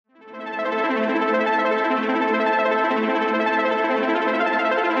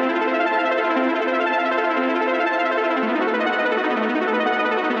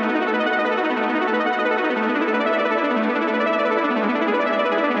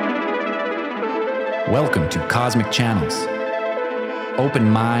Welcome to Cosmic Channels. Open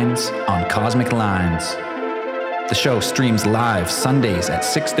minds on cosmic lines. The show streams live Sundays at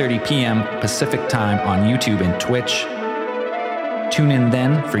 6:30 p.m. Pacific Time on YouTube and Twitch. Tune in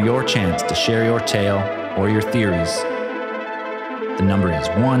then for your chance to share your tale or your theories. The number is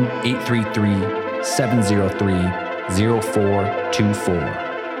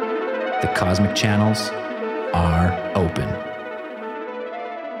 1-833-703-0424. The Cosmic Channels are open.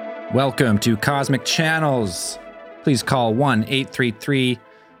 Welcome to Cosmic Channels. Please call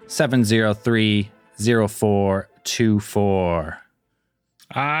 1-833-703-0424.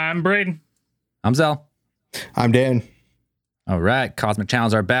 I'm Braden. I'm Zell. I'm Dan. All right, Cosmic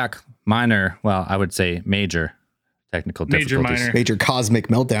Channels are back. Minor, well, I would say major technical difficulties. Minor. Major cosmic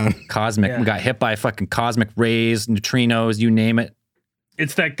meltdown. Cosmic. Yeah. We got hit by fucking cosmic rays, neutrinos, you name it.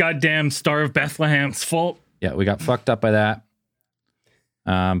 It's that goddamn Star of Bethlehem's fault. Yeah, we got fucked up by that.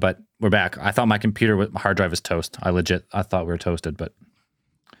 But we're back. I thought my computer, my hard drive was toast. I thought we were toasted, but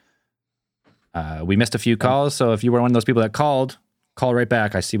we missed a few calls. So if you were one of those people that call right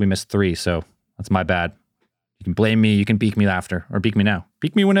back. I see we missed 3, so that's my bad. You can blame me. You can beak me after, or beak me now.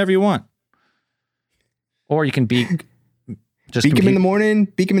 Beak me whenever you want. Or you can beak. Beak him in the morning,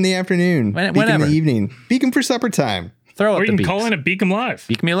 beak him in the afternoon, beak him whenever. in the evening, beak him for supper time. Throw Or up you the can beaks. call in at Beacon Live.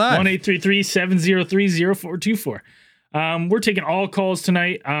 Beak me alive. 1-833-703-0424. We're taking all calls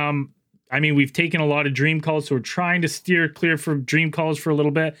tonight. We've taken a lot of dream calls, so we're trying to steer clear from dream calls for a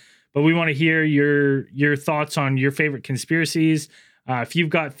little bit. But we want to hear your thoughts on your favorite conspiracies. If you've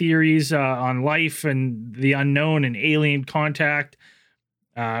got theories on life and the unknown and alien contact,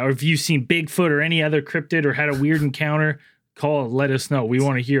 or if you've seen Bigfoot or any other cryptid or had a weird encounter, call, let us know. We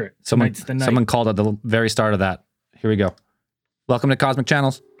want to hear it. Tonight's the night. Someone called at the very start of that. Here we go. Welcome to Cosmic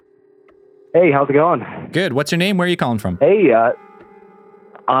Channels. Hey, how's it going? Good. What's your name? Where are you calling from? Hey,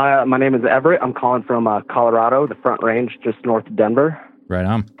 my name is Everett. I'm calling from Colorado, the Front Range, just north of Denver. Right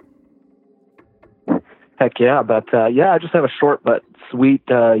on. Heck yeah, but I just have a short but sweet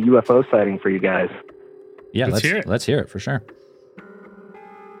UFO sighting for you guys. Yeah, Let's hear it. Let's hear it for sure.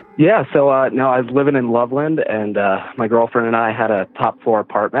 Yeah, so no, I was living in Loveland, and my girlfriend and I had a top floor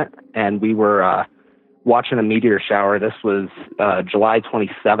apartment, and we were watching a meteor shower. This was July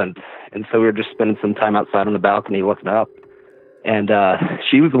 27th, and so we were just spending some time outside on the balcony looking up, and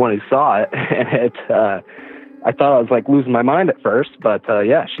she was the one who saw it, and I thought I was like losing my mind at first, but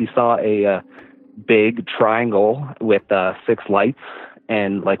she saw a big triangle with 6 lights,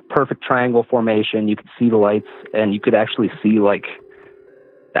 and like perfect triangle formation. You could see the lights, and you could actually see like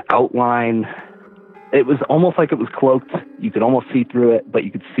the outline. It was almost like it was cloaked. You could almost see through it, but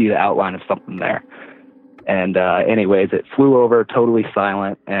you could see the outline of something there. And anyways, it flew over totally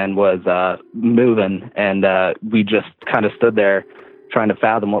silent and was moving. And we just kind of stood there trying to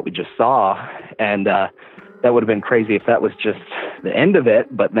fathom what we just saw. And that would have been crazy if that was just the end of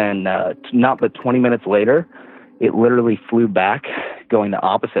it. But then not but 20 minutes later, it literally flew back going the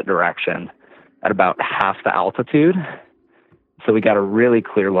opposite direction at about half the altitude. So we got a really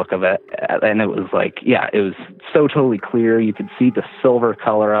clear look of it. And it was like, it was so totally clear. You could see the silver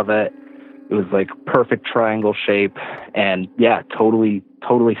color of it. It was like perfect triangle shape, and totally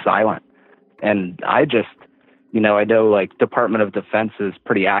silent. And I just, I know like Department of Defense is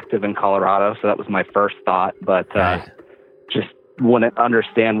pretty active in Colorado, so that was my first thought, but just wouldn't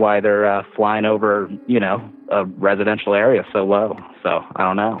understand why they're flying over, a residential area so low. So I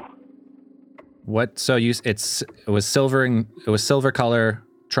don't know. What? So it was silver color,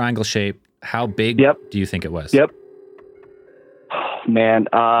 triangle shape. How big do you think it was? Yep. Man,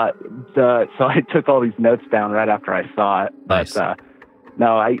 so I took all these notes down right after I saw it. But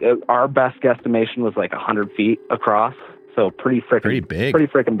Nice. our best guesstimation was like 100 feet across, so pretty big. pretty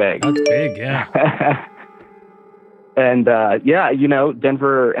freaking big. That's big, yeah. And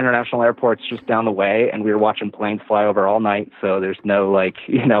Denver International Airport's just down the way, and we were watching planes fly over all night, so there's no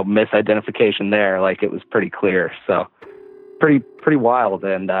misidentification there. Like, it was pretty clear, so pretty wild.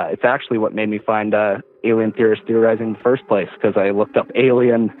 And it's actually what made me find alien theorists theorizing in the first place, because I looked up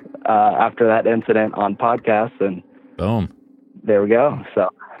alien after that incident on podcasts, and Boom. there we go. So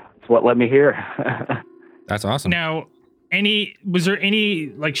it's what led me here. That's awesome. Now, was there any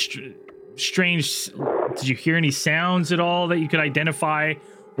like strange? Did you hear any sounds at all that you could identify,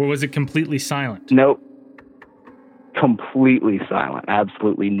 or was it completely silent? Nope. Completely silent.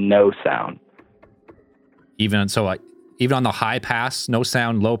 Absolutely no sound. Even on the high pass, no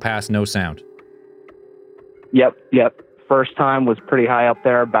sound. Low pass, no sound. Yep. First time was pretty high up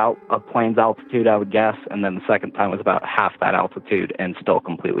there, about a plane's altitude, I would guess. And then the second time was about half that altitude and still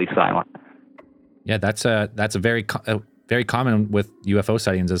completely silent. Yeah, that's a very very common with UFO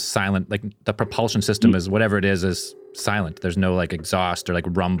sightings is silent. Like the propulsion system is whatever it is silent. There's no like exhaust or like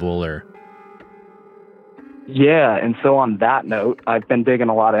rumble or. Yeah, and so on that note, I've been digging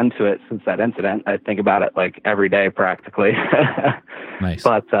a lot into it since that incident. I think about it like every day practically. Nice.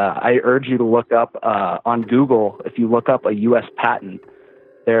 But I urge you to look up on Google, if you look up a U.S. patent,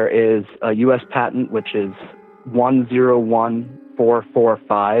 there is a U.S. patent which is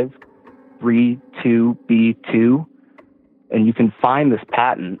 10144532B2, and you can find this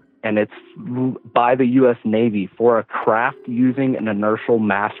patent, and it's by the U.S. Navy for a craft using an inertial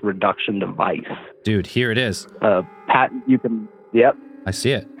mass reduction device. Dude, here it is. Patent you can, yep. I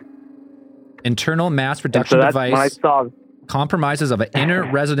see it. Internal mass reduction device compromises of an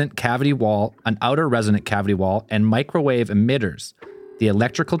inner resonant cavity wall, an outer resonant cavity wall, and microwave emitters. The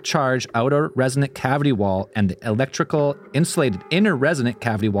electrical charge outer resonant cavity wall and the electrical insulated inner resonant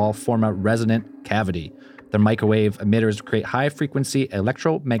cavity wall form a resonant cavity. The microwave emitters create high-frequency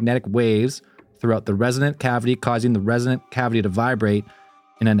electromagnetic waves throughout the resonant cavity, causing the resonant cavity to vibrate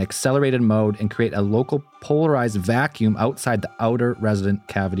in an accelerated mode and create a local polarized vacuum outside the outer resonant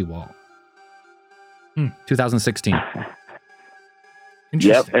cavity wall. 2016.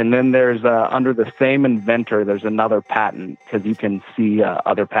 Yep, and then there's under the same inventor, there's another patent, because you can see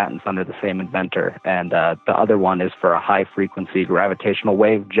other patents under the same inventor, and the other one is for a high-frequency gravitational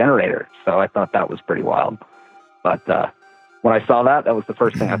wave generator. So I thought that was pretty wild. But when I saw that was the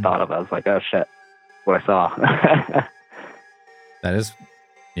first thing I thought of. I was like, oh shit, what I saw.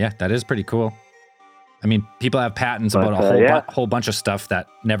 That is pretty cool. I mean, people have patents about a whole bunch of stuff that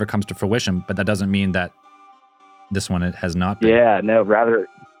never comes to fruition, but that doesn't mean that this one it has not been. Yeah, no, rather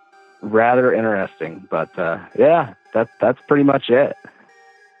interesting. But that's pretty much it.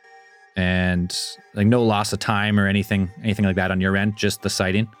 And like no loss of time or anything like that on your end, just the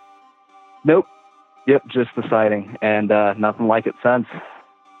sighting? Nope. Yep, just the sighting, and nothing like it since.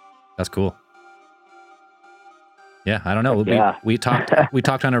 That's cool. Yeah, I don't know. Yeah. We talked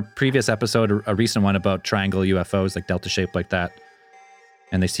on a previous episode, a recent one, about triangle UFOs, like delta shaped like that,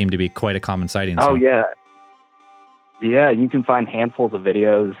 and they seem to be quite a common sighting. Oh yeah. Yeah, you can find handfuls of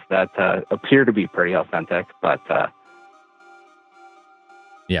videos that appear to be pretty authentic, but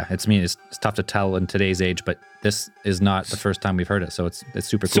yeah, it's tough to tell in today's age, but this is not the first time we've heard it, so it's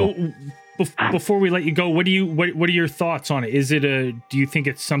super cool. So before we let you go, what are your thoughts on it? Is it do you think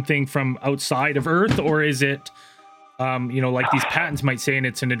it's something from outside of Earth, or is it like these patents might say, and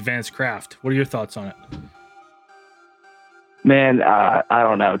it's an advanced craft? What are your thoughts on it? Man, I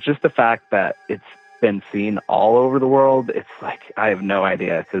don't know. Just the fact that it's been seen all over the world, it's like I have no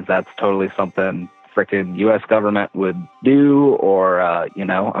idea, because that's totally something freaking U.S. government would do, or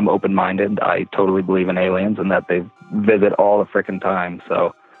I'm open-minded. I totally believe in aliens and that they visit all the freaking time.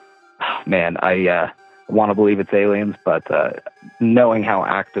 So, man, I want to believe it's aliens, but knowing how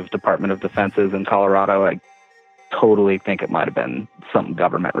active Department of Defense is in Colorado, I totally think it might have been something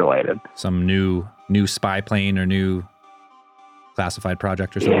government related. Some new spy plane or new classified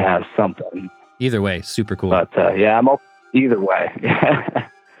project or something. Yeah, something. Either way, super cool. But I'm open either way.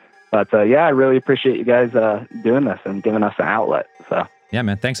 But I really appreciate you guys doing this and giving us an outlet. So yeah,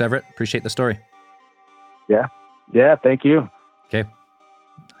 man. Thanks, Everett. Appreciate the story. Yeah. Thank you. Okay.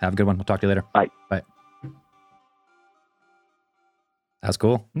 Have a good one. We'll talk to you later. Bye. That's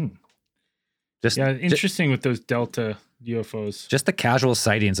cool. Interesting with those Delta UFOs. Just the casual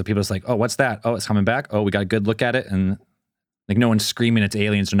sightings of people. It's like, oh, what's that? Oh, it's coming back. Oh, we got a good look at it, and like no one's screaming it's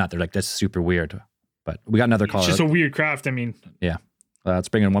aliens or not. They're like, that's super weird. But we got another caller. It's just a weird craft. I mean, yeah. Let's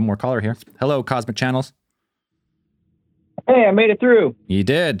bring in one more caller here. Hello, Cosmic Channels. Hey, I made it through. You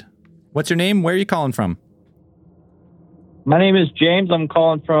did. What's your name? Where are you calling from? My name is James. I'm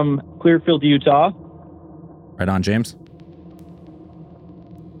calling from Clearfield, Utah. Right on, James.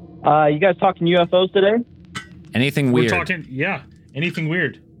 You guys talking UFOs today? Anything weird? We're talking, anything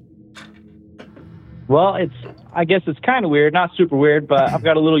weird. Well, I guess it's kind of weird, not super weird, but I've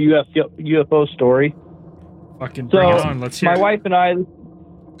got a little UFO story. Fucking bring it on. Let's hear my wife and I,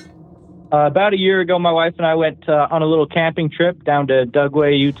 about a year ago, my wife and I went on a little camping trip down to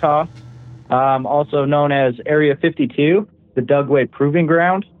Dugway, Utah, also known as Area 52, the Dugway Proving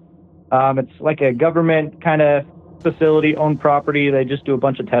Ground. It's like a government kind of facility, owned property. They just do a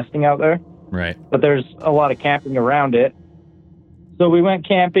bunch of testing out there. Right. But there's a lot of camping around it. So we went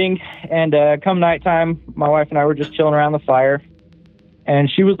camping, and come nighttime, my wife and I were just chilling around the fire. And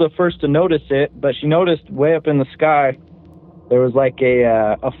she was the first to notice it, but she noticed way up in the sky, there was like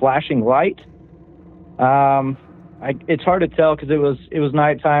a flashing light. It's hard to tell because it was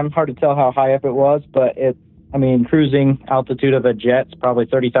nighttime, hard to tell how high up it was, but cruising altitude of a jet's probably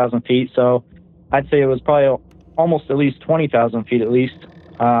 30,000 feet. So I'd say it was probably almost at least 20,000 feet at least.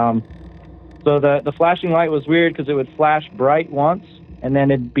 So the flashing light was weird because it would flash bright once, and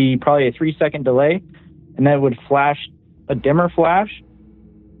then it'd be probably a 3-second delay, and then it would flash a dimmer flash,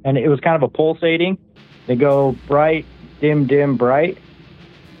 and it was kind of a pulsating. They go bright, dim, dim, bright.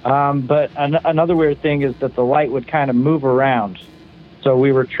 But another weird thing is that the light would kind of move around. So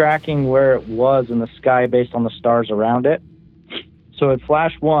we were tracking where it was in the sky based on the stars around it. So it'd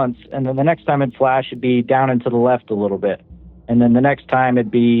flash once, and then the next time it'd flash, it'd be down and to the left a little bit. And then the next time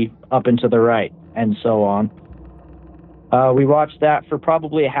it'd be up and to the right, and so on. We watched that for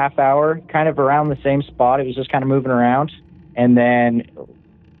probably a half hour, kind of around the same spot. It was just kind of moving around. And then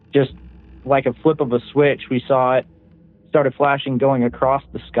just like a flip of a switch, we saw it started flashing going across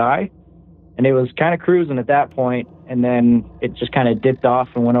the sky. And it was kind of cruising at that point, and then it just kind of dipped off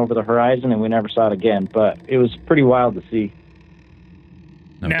and went over the horizon, and we never saw it again. But it was pretty wild to see.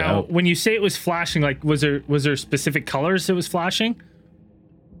 No doubt. When you say it was flashing, like was there specific colors it was flashing?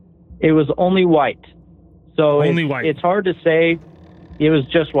 It was only white. So only white. It's hard to say. It was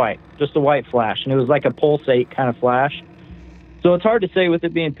just white, just a white flash, and it was like a pulsate kind of flash. So it's hard to say with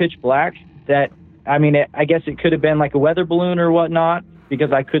it being pitch black that, I mean, I guess it could have been like a weather balloon or whatnot,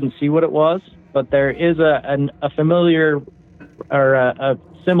 because I couldn't see what it was. But there is a familiar or a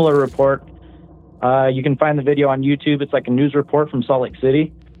similar report. You can find the video on YouTube. It's like a news report from Salt Lake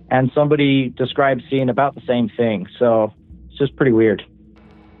City, and somebody described seeing about the same thing. So it's just pretty weird.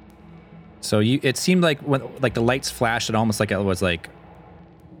 So it seemed like when the lights flashed, it almost like it was like,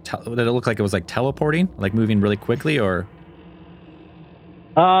 did it look like it was like teleporting, like moving really quickly, or?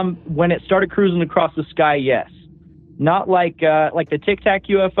 When it started cruising across the sky, yes. Not like the Tic Tac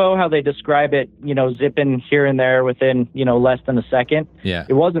UFO, how they describe it, zipping here and there within, less than a second. Yeah.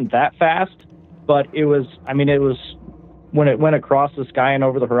 It wasn't that fast, but it was when it went across the sky and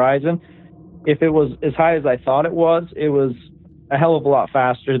over the horizon. If it was as high as I thought it was a hell of a lot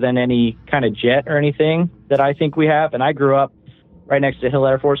faster than any kind of jet or anything that I think we have. And I grew up right next to Hill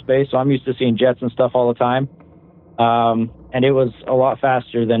Air Force Base, so I'm used to seeing jets and stuff all the time. And it was a lot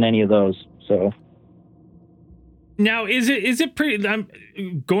faster than any of those. So. Now, is it pretty? I'm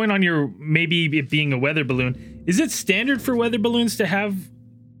going on your maybe it being a weather balloon. Is it standard for weather balloons to have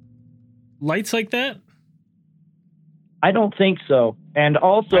lights like that? I don't think so. And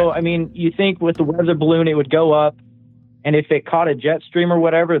also, I mean, you think with the weather balloon, it would go up, and if it caught a jet stream or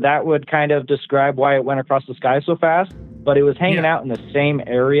whatever, that would kind of describe why it went across the sky so fast. But it was hanging out in the same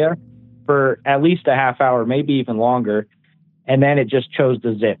area for at least a half hour, maybe even longer. And then it just chose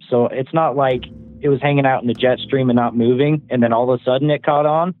to zip. So it's not like it was hanging out in the jet stream and not moving, and then all of a sudden it caught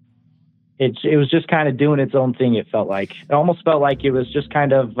on. It was just kind of doing its own thing, it felt like. It almost felt like it was just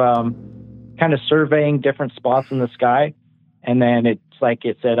kind of surveying different spots in the sky. And then it's like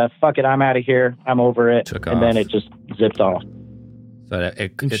it said, fuck it, I'm out of here. I'm over it. Took and off. Then it just zipped off. So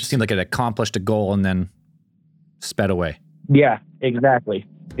it seemed like it accomplished a goal and then sped away. Yeah, exactly.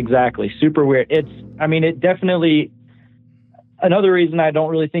 Super weird. It definitely... Another reason I don't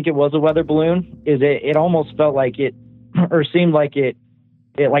really think it was a weather balloon is it almost felt like it, or seemed like it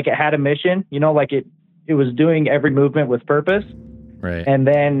had a mission, like it was doing every movement with purpose. Right. And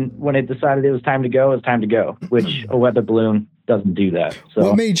then when it decided it was time to go, which a weather balloon doesn't do that. So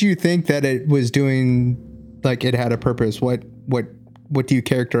what made you think that it was doing, like it had a purpose? What do you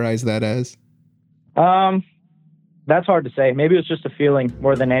characterize that as? That's hard to say. Maybe it was just a feeling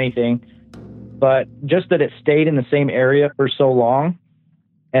more than anything. But just that it stayed in the same area for so long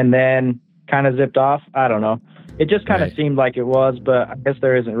and then kind of zipped off, I don't know. It just kind of seemed like it was, but I guess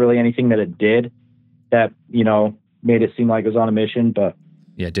there isn't really anything that it did that, made it seem like it was on a mission. But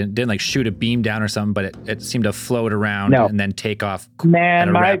yeah, didn't like shoot a beam down or something, but it seemed to float around and then take off at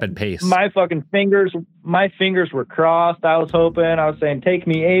a rapid pace. My fucking fingers were crossed. I was saying, take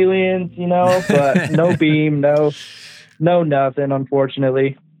me aliens, but no beam, no nothing,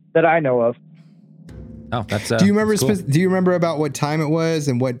 unfortunately, that I know of. Oh, that's. Do you remember? Cool. Do you remember about what time it was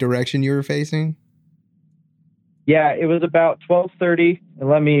and what direction you were facing? Yeah, it was about 12:30.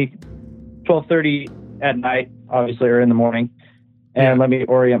 12:30 at night, obviously, or in the morning. And let me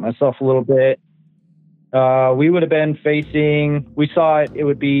orient myself a little bit. We would have been facing. We saw it. It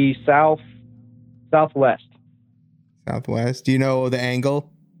would be southwest. Southwest. Do you know the angle?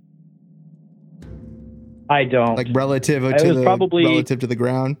 I don't. Like relative to the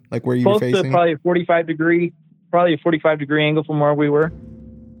ground, like where you were facing? Close to probably a 45 degree angle from where we were.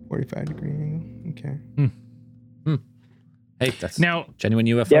 45 degree angle. Okay. Hey, that's now genuine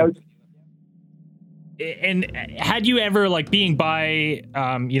UFO. Yeah. And had you ever, like, being by,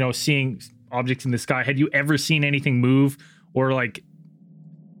 seeing objects in the sky, had you ever seen anything move or like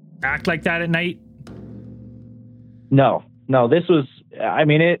act like that at night? No, this was, I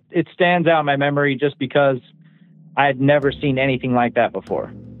mean, it stands out in my memory just because I had never seen anything like that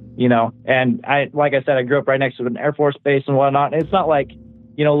before, you know? And like I said, I grew up right next to an Air Force base and whatnot. And it's not like,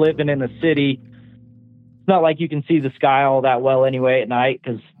 you know, living in the city, it's not like you can see the sky all that well anyway at night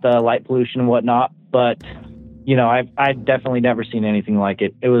because the light pollution and whatnot. But, you know, I'd definitely never seen anything like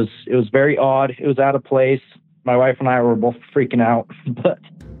it. It was very odd. It was out of place. My wife and I were both freaking out, but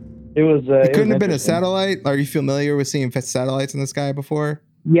it was. It couldn't have been a satellite. Are you familiar with seeing satellites in the sky before?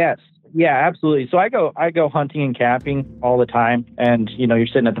 Yes. Yeah, absolutely. So I go hunting and camping all the time, and you know, you're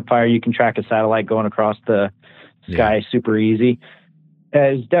sitting at the fire, you can track a satellite going across the sky super easy.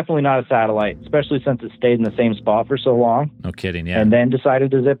 It's definitely not a satellite, especially since it stayed in the same spot for so long. No kidding, yeah. And then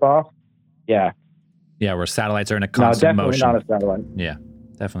decided to zip off. Yeah. Yeah, where satellites are in a constant definitely motion. Not a satellite. Yeah,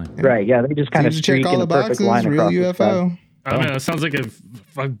 definitely. Right. Yeah, they just kind of streak in a perfect line real across the sky. UFO. I mean, that sounds like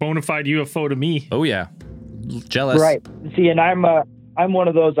a bona fide UFO to me. Oh yeah, jealous. Right. See, and I'm one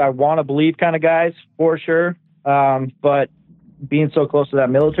of those I want to believe kind of guys for sure. But being so close to that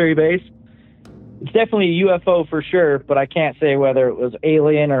military base, it's definitely a UFO for sure. But I can't say whether it was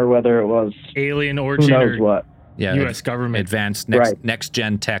alien or whether it was alien origin who knows or what. Yeah, U.S. government. Advanced Right. next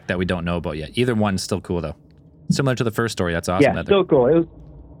gen tech that we don't know about yet. Either one's still cool though. Similar to the first story. That's awesome. Yeah, still cool.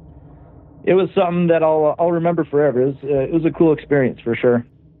 It was something that I'll remember forever. It was a cool experience for sure.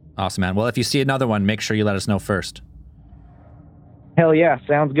 Awesome, man. Well, if you see another one, make sure you let us know first. Hell yeah,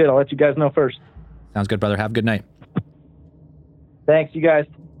 sounds good. I'll let you guys know first. Sounds good, brother. Have a good night. Thanks, you guys.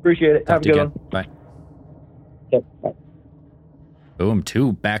 Appreciate it. Talk Have a to you good again. one. Bye. Okay, bye. Boom,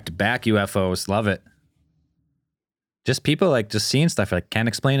 2 back-to-back UFOs. Love it. Just people like just seeing stuff. Like, can't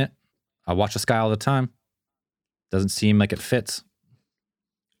explain it. I watch the sky all the time. Doesn't seem like it fits.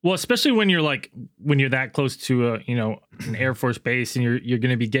 Well, especially when you're that close to an Air Force base, and you're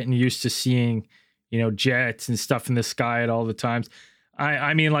going to be getting used to seeing, jets and stuff in the sky at all the times.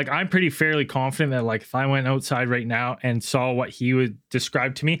 I mean, like, I'm pretty fairly confident that, like, if I went outside right now and saw what he would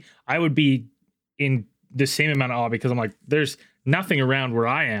describe to me, I would be in the same amount of awe, because I'm like, there's nothing around where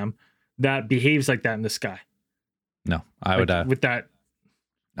I am that behaves like that in the sky. No, I would. With that,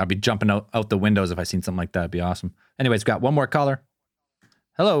 I'd be jumping out the windows if I seen something like that. It'd be awesome. Anyways, got one more caller.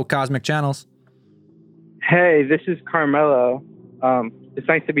 Hello, Cosmic Channels. Hey, this is Carmelo. It's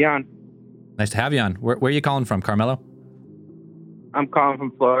nice to be on. Nice to have you on. Where are you calling from, Carmelo? I'm calling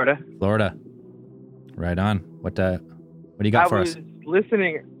from Florida. Florida. Right on. What do you got for us? I was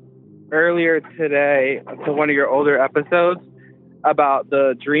listening earlier today to one of your older episodes about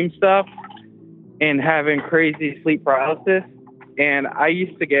the dream stuff and having crazy sleep paralysis. And I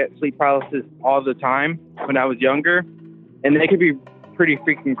used to get sleep paralysis all the time when I was younger, and they could be pretty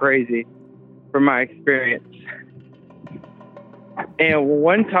freaking crazy from my experience. And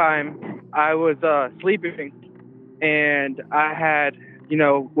one time I was sleeping, and I had,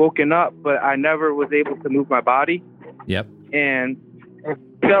 woken up, but I never was able to move my body. Yep. And it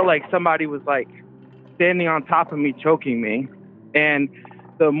felt like somebody was like standing on top of me, choking me. And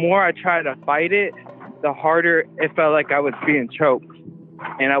the more I tried to fight it, the harder it felt like I was being choked,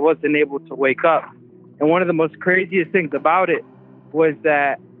 and I wasn't able to wake up. And one of the most craziest things about it was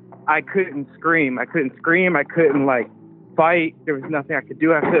that I couldn't scream. I couldn't fight. There was nothing I could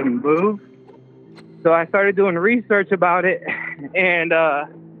do. I couldn't move. So I started doing research about it, and I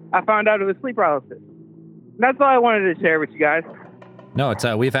found out it was sleep paralysis. And that's all I wanted to share with you guys. No, it's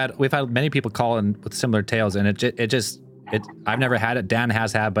we've had many people call in with similar tales, and it I've never had it. Dan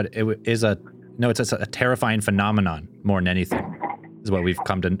has had, but it's a terrifying phenomenon more than anything. Is what we've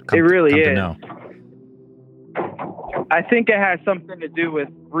come to know. I think it has something to do with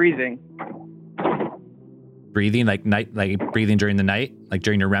breathing. Breathing, like breathing during the night, like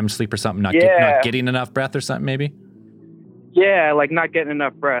during your REM sleep or something. Not getting enough breath or something, maybe. Yeah, like not getting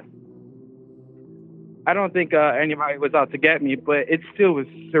enough breath. I don't think anybody was out to get me, but it still was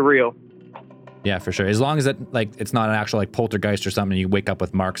surreal. Yeah, for sure. As long as it's not an actual poltergeist or something, and you wake up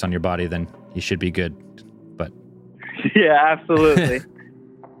with marks on your body, then you should be good. But yeah, absolutely.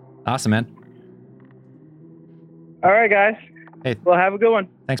 Awesome, man. All right, guys. Hey. Well, have a good one.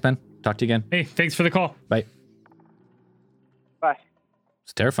 Thanks, man. Talk to you again. Hey, thanks for the call. Bye. Bye.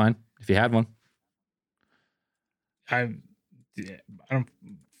 It's terrifying if you had one. I don't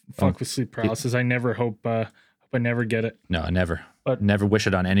fuck with sleep paralysis. I never hope I never get it. No, I never. But never wish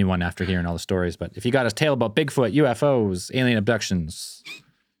it on anyone after hearing all the stories. But if you got a tale about Bigfoot, UFOs, alien abductions,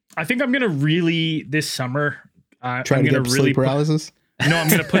 I think I'm gonna really this summer. Try to get sleep paralysis. No, I'm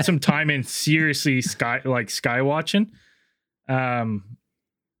gonna put some time in seriously sky watching.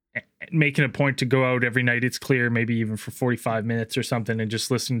 Making a point to go out every night. It's clear, maybe even for 45 minutes or something, and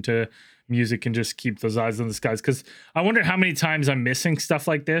just listen to music can just keep those eyes on the skies. Because I wonder how many times I'm missing stuff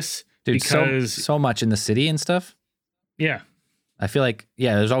like this. Dude, because so much in the city and stuff. yeah, I feel like,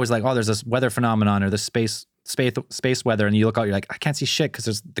 there's always like, oh, there's this weather phenomenon or this space weather, and you look out, you're like, I can't see shit because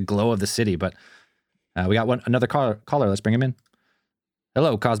there's the glow of the city. But we got another caller. Let's bring him in.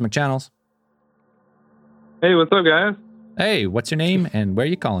 Hello, Cosmic Channels. Hey, what's up, guys? Hey, what's your name and where are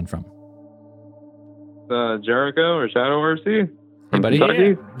you calling from? Jericho or Shadow RC? Hey, buddy.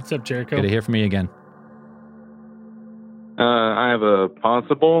 yeah. What's up, Jericho? Good to hear from you again. I have a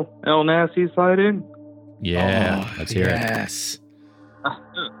possible El Nasty sighting. Yeah, let's hear it. Yes.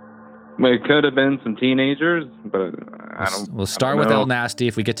 It could have been some teenagers, but I don't. We'll start with El Nasty.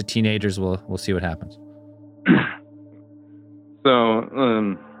 If we get to teenagers, we'll see what happens. So,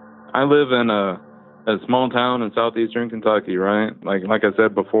 I live in a small town in southeastern Kentucky, right? Like I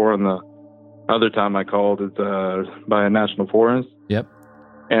said before, in the other time I called, it's by a national forest. Yep.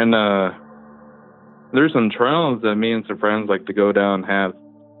 And there's some trails that me and some friends like to go down and have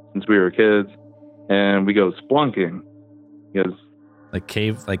since we were kids, and we go splunking because like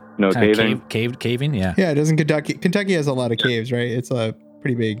cave, like caving. Yeah. Yeah, doesn't Kentucky has a lot of caves, right? It's a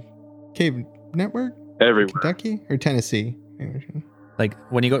pretty big cave network. Everywhere. Kentucky or Tennessee? Like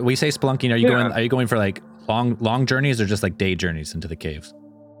when you go, we say splunking. Are you going for like long journeys or just like day journeys into the caves?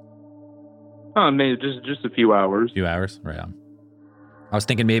 Oh, maybe just a few hours. Few hours, right on. I was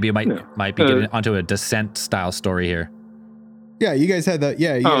thinking maybe it might be getting onto a descent style story here. Yeah, you guys had had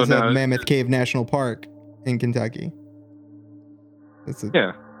Mammoth Cave National Park in Kentucky.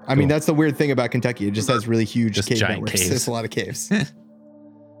 I mean, that's the weird thing about Kentucky. It just has really huge cave giant networks. caves. There's a lot of caves.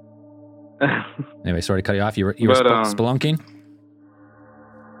 Anyway, sorry to cut you off. You were spelunking?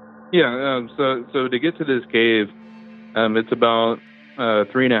 Yeah, so to get to this cave, it's about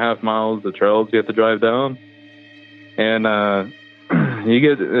 3.5 miles of trails you have to drive down. And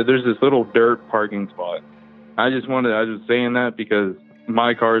there's this little dirt parking spot. I was saying that because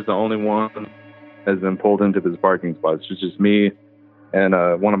my car is the only one that has been pulled into this parking spot. It's just me and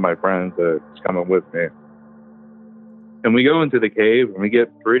one of my friends that's coming with me. And we go into the cave and we get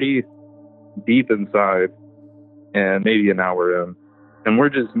pretty deep inside, and maybe an hour in, and we're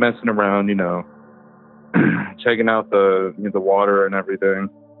just messing around, checking out the water and everything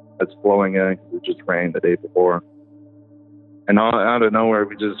that's flowing in. It just rained the day before, and out of nowhere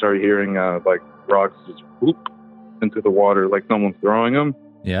we just started hearing like rocks just whoop into the water, like someone's throwing them.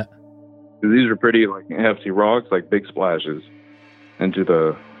 Yeah, these are pretty like hefty rocks, like big splashes into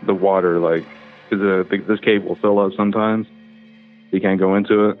the water, like because this cave will fill up sometimes. You can't go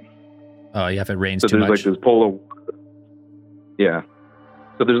into it. Oh, yeah, if it rains too much. So there's like this pool of water. Yeah.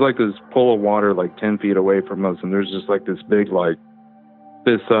 So there's like this pool of water like 10 feet away from us, and there's just like this big like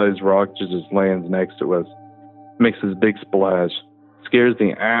fist-sized rock just lands next to us. Makes this big splash. Scares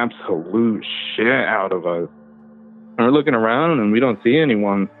the absolute shit out of us. And we're looking around and we don't see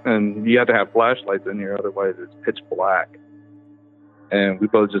anyone, and you have to have flashlights in here, otherwise it's pitch black. And we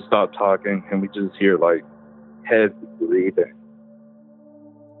both just stop talking, and we just hear like heavy breathing.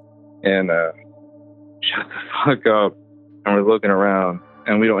 And shut the fuck up. And we're looking around,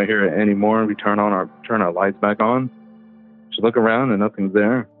 and we don't hear it anymore. We turn our lights back on. Just look around, and nothing's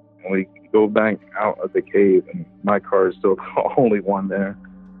there. And we go back out of the cave, and my car is still the only one there.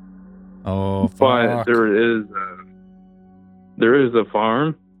 Oh, fuck. But there is a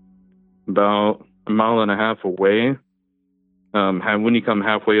farm about 1.5 miles away. When you come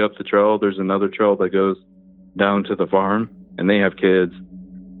halfway up the trail, there's another trail that goes down to the farm, and they have kids.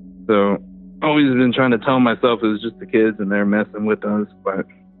 So always been trying to tell myself it was just the kids and they're messing with us, but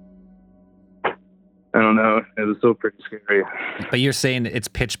I don't know. It was so pretty scary. But you're saying it's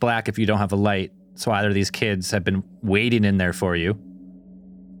pitch black if you don't have a light. So either these kids have been waiting in there for you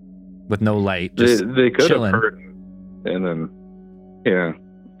with no light, just they could chilling. have heard it. And then, yeah.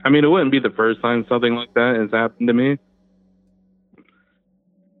 I mean, it wouldn't be the first time something like that has happened to me.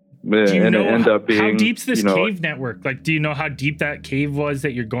 Do you know how deep's this cave network? Like, do you know how deep that cave was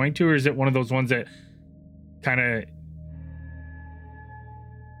that you're going to, or is it one of those ones that kind of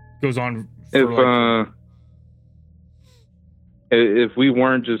goes on? If we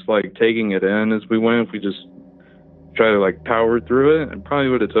weren't just like taking it in as we went, if we just try to like power through it probably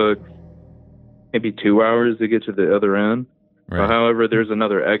would have took maybe 2 hours to get to the other end. Right. However, there's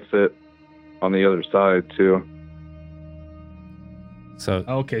another exit on the other side too. So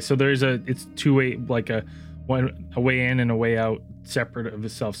okay, so it's two-way, like a way in and a way out, separate of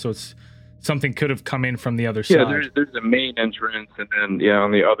itself. So it's something could have come in from the other side. Yeah, there's a main entrance, and then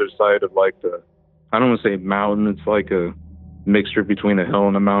on the other side of like I don't want to say mountain. It's like a mixture between a hill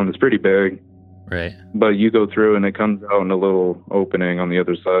and a mountain. It's pretty big. Right. But you go through and it comes out in a little opening on the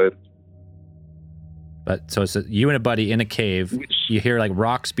other side. But so it's you and a buddy in a cave. You hear like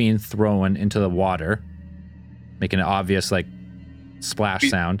rocks being thrown into the water, making an obvious like splash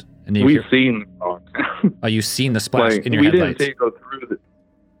sound. And you We've seen the rock. Oh, you've seen the splash Like, in your we headlights. didn't see it go through the.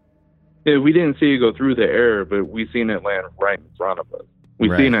 Yeah, we didn't see it go through the air, but we seen it land right in front of us. We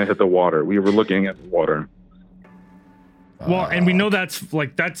Right. seen it hit the water. We were looking at the water. Well, and we know that's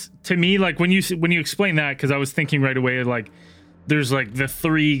to me, like when you explain that, because I was thinking right away, like there's like the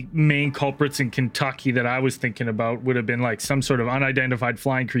three main culprits in Kentucky that I was thinking about would have been like some sort of unidentified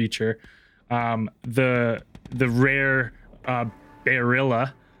flying creature, the rare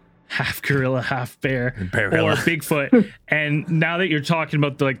Barilla, half gorilla, half bear, Barilla. or Bigfoot. And now that you're talking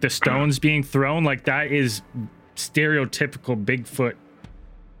about the stones being thrown, like that is stereotypical Bigfoot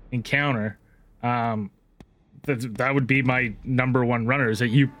encounter. That would be my number one runner, is that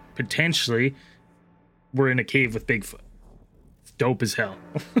you potentially were in a cave with Bigfoot. It's dope as hell.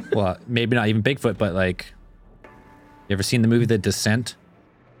 Well, maybe not even Bigfoot, but like, you ever seen the movie The Descent?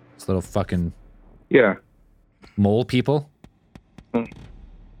 It's little fucking Yeah. mole people.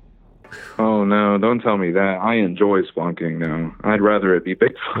 Oh no! Don't tell me that. I enjoy spelunking now. I'd rather it be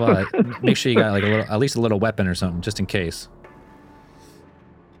Bigfoot. Well, make sure you got like at least a little weapon or something, just in case.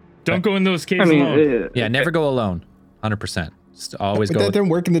 Don't go in those caves I mean, alone. Yeah, never go alone. 100%. Just always But go. that didn't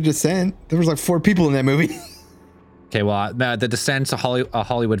work in The Descent. There was like 4 people in that movie. Okay, well, The Descent's a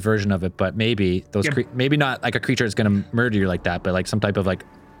Hollywood version of it, but maybe those Yeah. maybe not like a creature that's gonna murder you like that, but like some type of like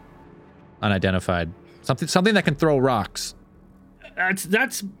unidentified something that can throw rocks.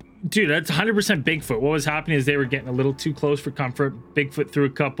 That's dude, that's 100% Bigfoot. What was happening is they were getting a little too close for comfort. Bigfoot threw a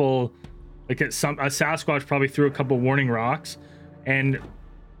couple, a Sasquatch probably threw a couple warning rocks, and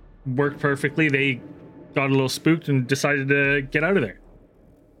worked perfectly. They got a little spooked and decided to get out of there.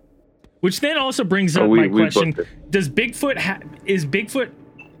 Which then also brings up my question: does Bigfoot is Bigfoot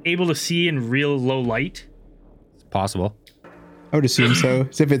able to see in real low light? It's possible. I would assume so.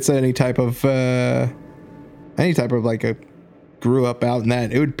 As if it's any type of like a grew up out in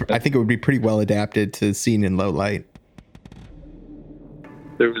that, I think it would be pretty well adapted to seeing in low light.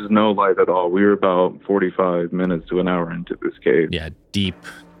 There was no light at all. We were about 45 minutes to an hour into this cave. Yeah,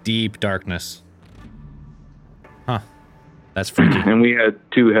 deep darkness. Huh. That's freaky. And we had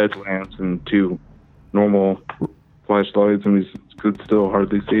 2 headlamps and 2 normal flashlights, and we could still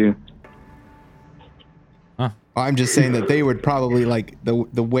hardly see. I'm just saying that they would probably, like,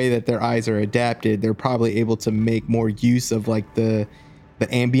 the way that their eyes are adapted, they're probably able to make more use of like the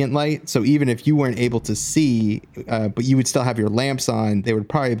ambient light. So even if you weren't able to see, but you would still have your lamps on, they would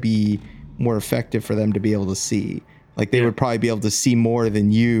probably be more effective for them to be able to see. Like they would probably be able to see more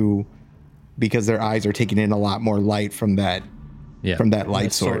than you, because their eyes are taking in a lot more light from that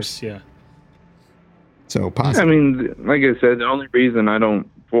light source. Yeah. So possibly. I mean, like I said, the only reason I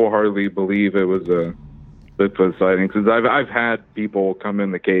don't full-heartedly believe it was a Bigfoot sighting, because I've had people come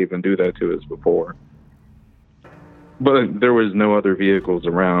in the cave and do that to us before, but there was no other vehicles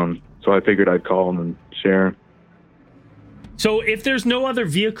around, so I figured I'd call them and share. So if there's no other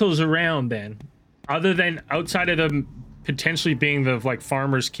vehicles around, then other than outside of them potentially being the like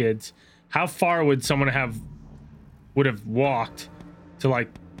farmers' kids, how far would someone would have walked to like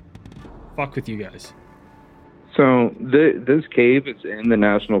fuck with you guys? So this cave is in the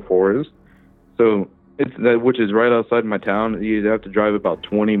national forest, so which is right outside my town. You'd have to drive about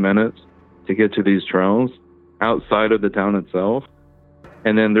 20 minutes to get to these trails outside of the town itself.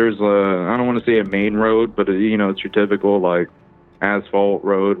 And then there's I don't want to say a main road, but it's your typical like asphalt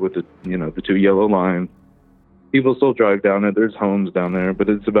road with the 2 yellow lines. People still drive down it. There's homes down there, but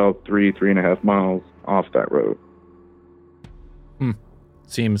it's about 3.5 miles off that road.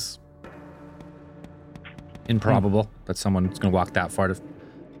 Seems improbable that someone's going to walk that far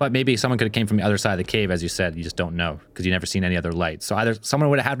but maybe someone could have came from the other side of the cave, as you said. You just don't know because you never seen any other lights. So either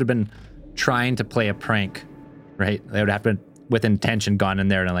someone would have had to have been trying to play a prank, right? They would have been with intention gone in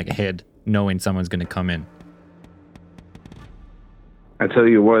there and like hid, knowing someone's going to come in. I tell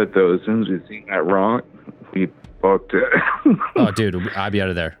you what, though, as soon as we seen that rock, we fucked it. Oh, dude, I'd be out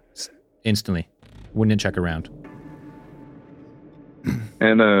of there instantly. Wouldn't check around.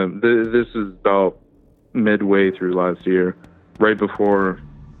 And this is about midway through last year, right before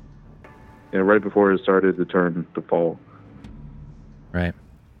it started to turn to fall. Right.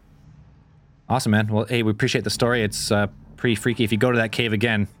 Awesome, man. Well, hey, we appreciate the story. It's pretty freaky. If you go to that cave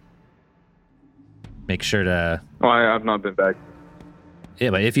again, make sure to... Oh, I've not been back. Yeah,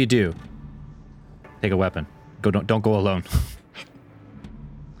 but if you do, take a weapon. Don't go alone.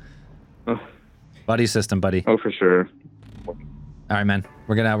 Buddy system, buddy. Oh, for sure. All right, man.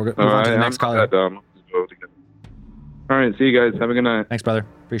 We're gonna move on to the next caller. All right, see you guys. Have a good night. Thanks, brother.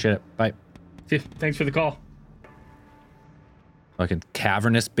 Appreciate it. Bye. Thanks for the call. Fucking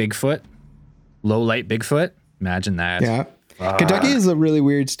cavernous Bigfoot, low light Bigfoot. Imagine that. Yeah. Kentucky is a really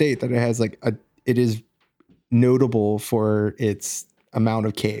weird state that it has it is notable for its amount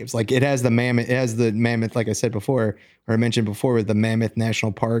of caves. Like it has the mammoth, like I said before, or I mentioned before, with the Mammoth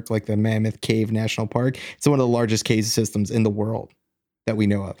National Park, like the Mammoth Cave National Park. It's one of the largest cave systems in the world that we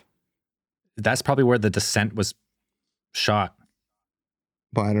know of. That's probably where The Descent was shot.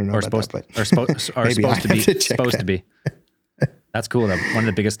 Well, I don't know. Or about supposed, that, but or supposed to be. Supposed to be. That's cool. One of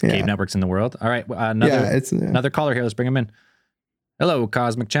the biggest cave networks in the world. All right, another caller here. Let's bring him in. Hello,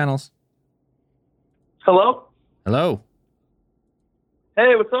 Cosmic Channels. Hello. Hello.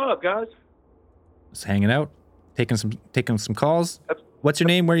 Hey, what's up, guys? Just hanging out, taking some calls. What's your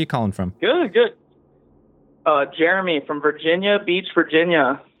name? Where are you calling from? Good. Jeremy from Virginia Beach,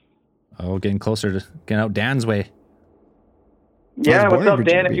 Virginia. Oh, getting closer to getting out Dan's way. Yeah, what's up,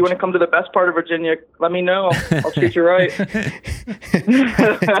 Dan? If you want to come to the best part of Virginia, let me know. I'll treat you right.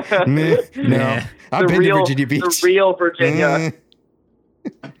 No, I've been to Virginia Beach. The real Virginia.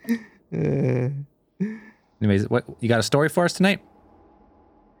 Anyways, what you got a story for us tonight?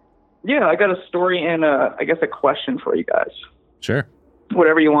 Yeah, I got a story and I guess a question for you guys. Sure.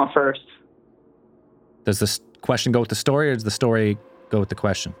 Whatever you want first. Does this question go with the story, or does the story go with the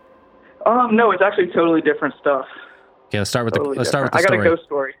question? No, it's actually totally different stuff. Okay, let's start with the story. I got a ghost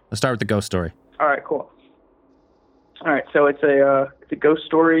story. Let's start with the ghost story. All right, cool. All right, so it's a ghost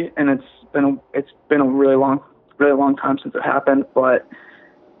story, and it's been a really long time since it happened, but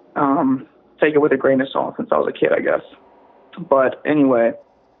take it with a grain of salt since I was a kid, I guess. But anyway,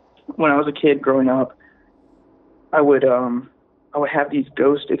 when I was a kid growing up, I would have these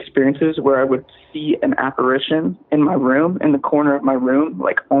ghost experiences where I would see an apparition in my room, in the corner of my room,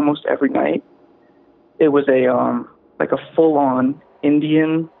 like almost every night. It was like a full-on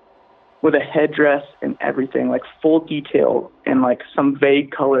Indian with a headdress and everything, like full detail and like some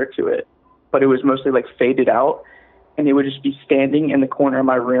vague color to it, but it was mostly like faded out, and it would just be standing in the corner of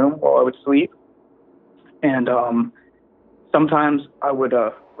my room while I would sleep. And sometimes I would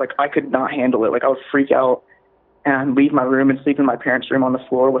I could not handle it. Like I would freak out and leave my room and sleep in my parents' room on the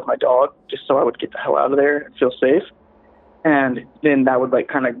floor with my dog, just so I would get the hell out of there and feel safe. And then that would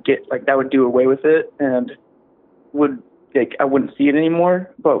that would do away with it, and I wouldn't see it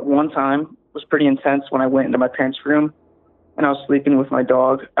anymore. But one time was pretty intense when I went into my parents' room and I was sleeping with my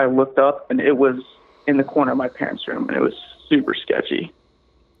dog. I looked up and it was in the corner of my parents' room, and it was super sketchy.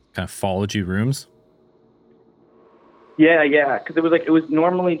 Kind of followed you rooms? Yeah, because it was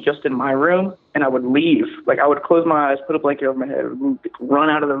normally just in my room, and I would leave. Like I would close my eyes, put a blanket over my head, run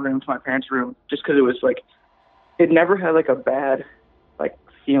out of the room to my parents' room, just because it was like, it never had like a bad like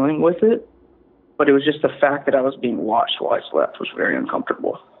feeling with it, but it was just the fact that I was being watched while I slept was very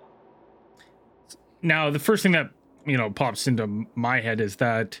uncomfortable. Now, the first thing that pops into my head is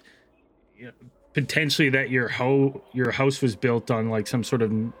that potentially that your house was built on like some sort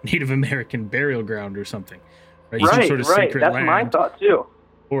of Native American burial ground or something, right? Some sort of sacred That's land, my thought too.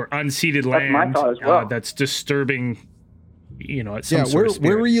 Or unceded land. That's my thought as well. That's disturbing. At some sort of spirit.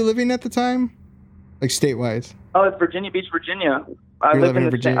 Where were you living at the time? Like state-wise? Oh, it's Virginia Beach, Virginia. I've lived in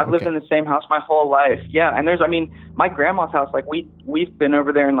the same house my whole life. Yeah, and my grandma's house. Like we've been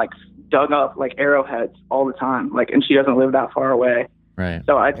over there and like dug up like arrowheads all the time. Like, and she doesn't live that far away. Right.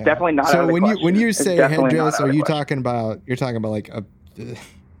 So it's definitely not. So out of the when you say headdress, are you question. talking about like a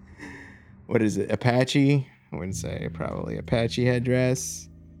what is it? Apache? I wouldn't say probably Apache headdress.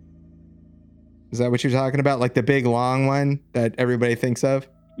 Is that what you're talking about? Like the big long one that everybody thinks of?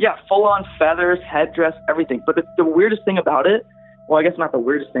 Yeah, full on feathers, headdress, everything. But the weirdest thing about it, well, I guess not the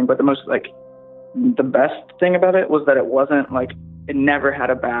weirdest thing, but the most the best thing about it was that it wasn't like, it never had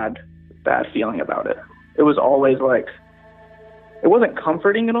a bad feeling about it. It was always like, it wasn't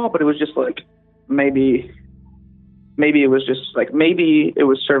comforting at all, but it was just like, maybe it was just like, maybe it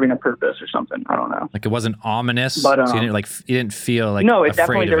was serving a purpose or something. I don't know. Like it wasn't ominous, but so you didn't feel like no, it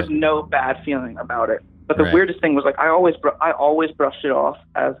definitely there was no bad feeling about it. But the weirdest thing was like I always brushed it off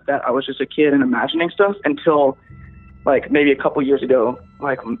as that I was just a kid and imagining stuff until like maybe a couple years ago.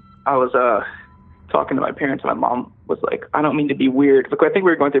 Like I was talking to my parents, and my mom was like, "I don't mean to be weird." Like I think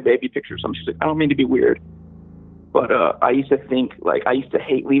we were going through baby pictures or something. She's like, "I don't mean to be weird, but I used to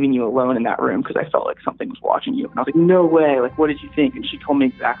hate leaving you alone in that room because I felt like something was watching you." And I was like, "No way! Like what did you think?" And she told me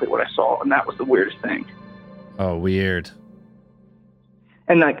exactly what I saw, and that was the weirdest thing. Oh, weird.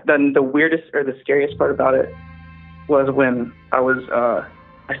 And like then the weirdest or the scariest part about it was when I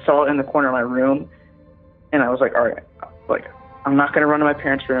saw it in the corner of my room, and I was like, all right, like I'm not gonna run to my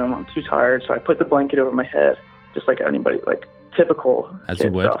parents' room. I'm too tired, so I put the blanket over my head, just like anybody, like typical as kid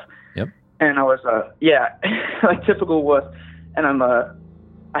you would. stuff. Yep. and I was like typical wuss, and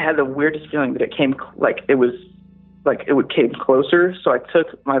I had the weirdest feeling that it came it would came closer. So I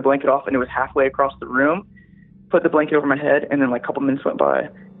took my blanket off, and it was halfway across the room. Put the blanket over my head, and then like a couple minutes went by.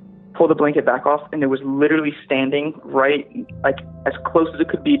 Pulled the blanket back off, and it was literally standing right, like as close as it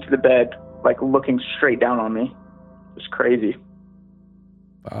could be to the bed, like looking straight down on me. It was crazy.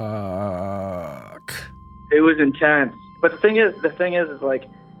 Fuck. It was intense. But the thing is like,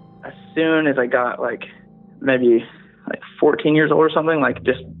 as soon as I got like maybe like 14 years old or something, like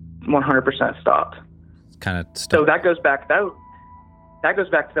just 100% stopped. Kind of So that goes back to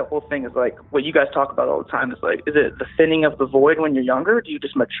the whole thing, is like what you guys talk about all the time, is like, is it the thinning of the void when you're younger? Do you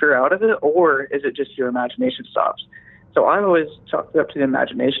just mature out of it, or is it just your imagination stops? So I always chalked it up to the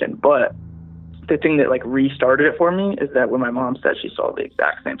imagination, but the thing that like restarted it for me is that when my mom said she saw the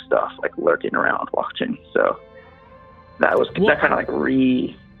exact same stuff, like lurking around watching. So that kind of like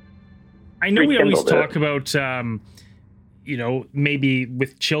I know we always rekindled talk it. about, maybe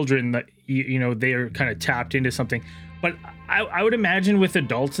with children that, they are kind of tapped into something. But I would imagine with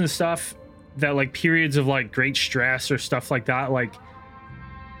adults and stuff that like periods of like great stress or stuff like that, like,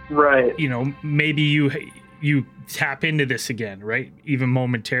 right. Maybe you tap into this again, right? Even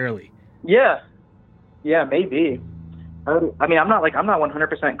momentarily. Yeah, maybe. I mean, I'm not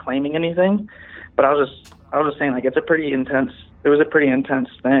 100% claiming anything, but I was just saying, like, it was a pretty intense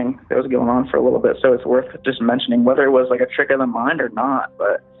thing that was going on for a little bit. So it's worth just mentioning, whether it was like a trick of the mind or not.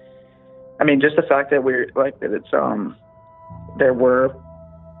 But I mean, just the fact that there were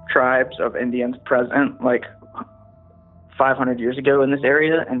tribes of Indians present like 500 years ago in this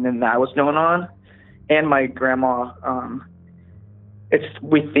area, and then that was going on. And my grandma,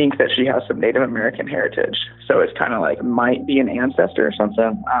 we think that she has some Native American heritage, so it's kind of like might be an ancestor or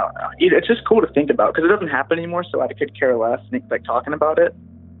something. I don't know. It's just cool to think about, because it doesn't happen anymore, so I could care less like talking about it.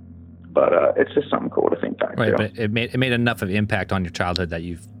 But it's just something cool to think back to. Right, but it made enough of impact on your childhood that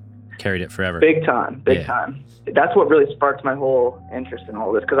you've carried it forever. Big time. That's what really sparked my whole interest in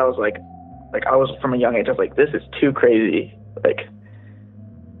all this, because I was like I was from a young age, I was like, this is too crazy. Like,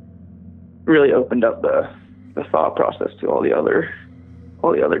 really opened up the thought process to all the other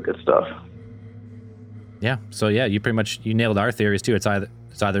good stuff. Yeah. So yeah, you nailed our theories too. It's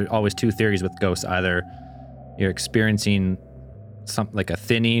either always two theories with ghosts. Either you're experiencing something like a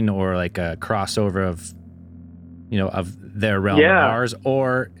thinning or like a crossover of their realm and ours,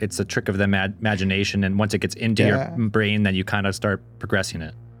 or it's a trick of the imagination, and once it gets into your brain, then you kind of start progressing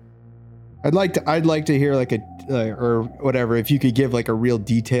it. I'd like to hear like or whatever, if you could give like a real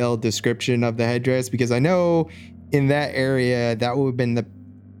detailed description of the headdress, because I know in that area that would have been the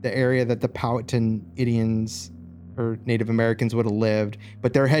area that the Powhatan Indians or Native Americans would have lived,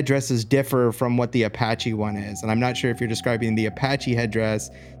 but their headdresses differ from what the Apache one is. And I'm not sure if you're describing the Apache headdress,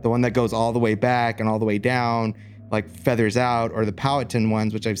 the one that goes all the way back and all the way down, like feathers out, or the Powhatan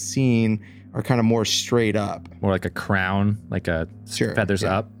ones, which I've seen are kind of more straight up. More like a crown, like a feathers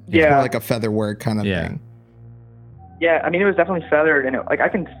up. Yeah. More like a feather work kind of thing. Yeah, I mean, it was definitely feathered, and I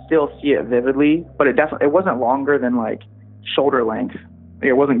can still see it vividly, but it wasn't longer than like shoulder length.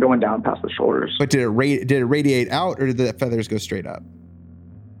 It wasn't going down past the shoulders. But did it radiate out, or did the feathers go straight up?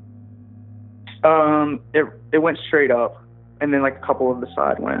 It went straight up, and then like a couple of the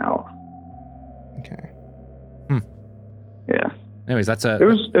side went out. Okay. Yeah. Anyways, that's a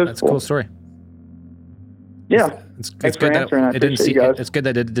cool story. Yeah. It's good that it's good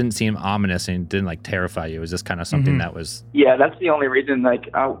that it didn't seem ominous and didn't like terrify you. It was just kind of something that was. Yeah, that's the only reason like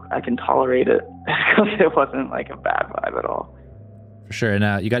I can tolerate it, because it wasn't like a bad vibe at all. For sure.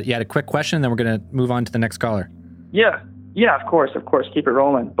 And you had a quick question, and then we're gonna move on to the next caller. Yeah, of course, keep it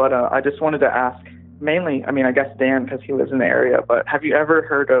rolling. But I just wanted to ask, mainly, I mean, I guess Dan, because he lives in the area. But have you ever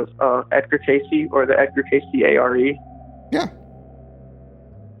heard of Edgar Cayce, or the Edgar Cayce ARE? Yeah.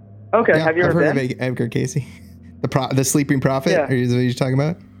 Okay. Yeah, have you ever heard of Edgar Cayce? The Sleeping Prophet? Yeah. Is what you're talking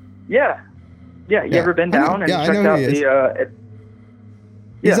about? Yeah. You ever been down and checked out the...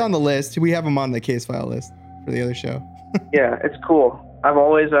 He's on the list. We have him on the case file list for the other show. Yeah, it's cool. I've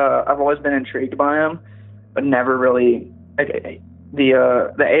always been intrigued by him, but never really... The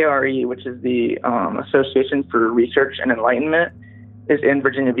ARE, which is the Association for Research and Enlightenment, is in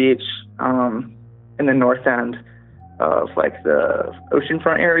Virginia Beach, in the north end of like the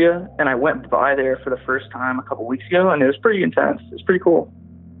oceanfront area, and I went by there for the first time a couple weeks ago, and it was pretty intense. It's pretty cool.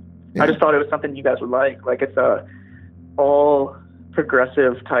 Yeah. I just thought it was something you guys would like. Like, it's all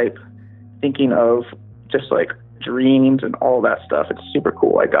progressive type thinking of just like dreams and all that stuff. It's super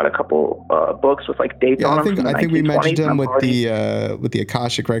cool. I got a couple books with like dates on them. I think we mentioned him with the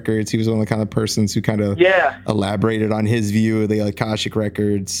Akashic records. He was one of the kind of persons who kind of elaborated on his view of the Akashic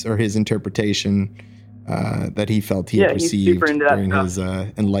records, or his interpretation that he felt he had received during his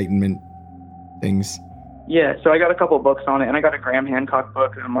enlightenment things. Yeah, so I got a couple books on it, and I got a Graham Hancock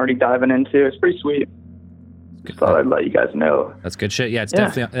book that I'm already diving into. It's pretty sweet. Just thought I'd let you guys know. That's good shit. Yeah, it's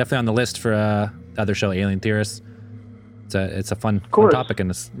definitely on the list for the other show, Alien Theorists. It's a fun topic, and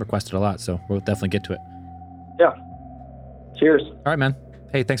it's requested a lot, so we'll definitely get to it. Yeah. Cheers. All right, man.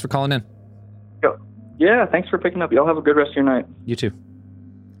 Hey, thanks for calling in. Yeah, thanks for picking up. Y'all have a good rest of your night. You too.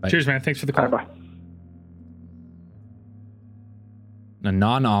 Bye. Cheers, man. Thanks for the call. Bye. A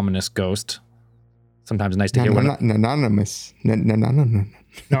non-ominous ghost. Sometimes nice to hear one. Anonymous. Non-ominous.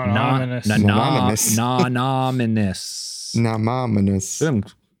 Boom.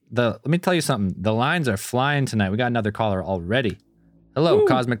 Let me tell you something. The lines are flying tonight. We got another caller already. Hello,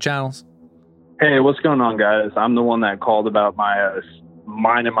 Cosmic Channels. Hey, what's going on, guys? I'm the one that called about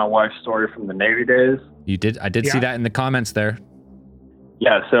mine and my wife's story from the Navy days. You did? I did see that in the comments there.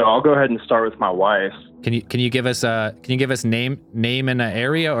 Yeah, so I'll go ahead and start with my wife. Can you give us name and an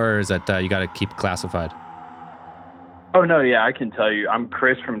area, or is that you got to keep classified? Oh no, yeah, I can tell you. I'm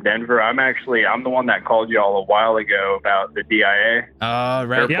Chris from Denver. I'm the one that called you all a while ago about the DIA. Oh,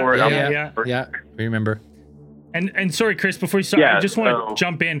 right. Airport. Yeah. Remember. And sorry, Chris, before you start, I just want to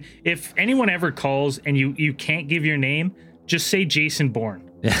jump in. If anyone ever calls and you can't give your name, just say Jason Bourne.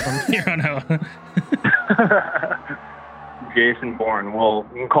 From here on out. Jason Bourne. Well,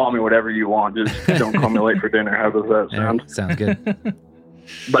 you can call me whatever you want. Just don't call me late for dinner. How does that sound? Sounds good.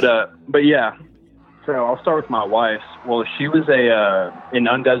 But yeah. So I'll start with my wife. Well, she was an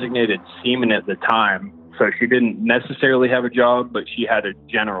undesignated seaman at the time, so she didn't necessarily have a job, but she had a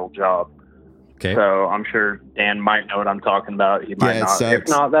general job. Okay. So I'm sure Dan might know what I'm talking about. He might not. Sucks. If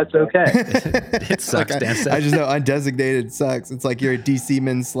not, that's okay. It sucks. Dan said. I just know undesignated sucks. It's like you're a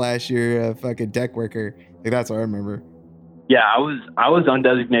D-seaman / you're a fucking deck worker. Like, that's what I remember. Yeah, I was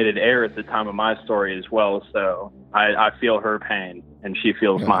undesignated air at the time of my story as well, so I feel her pain and she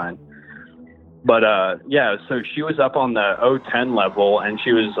feels mine. But so she was up on the O10 level and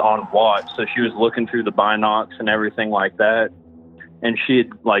she was on watch, so she was looking through the binocs and everything like that. And she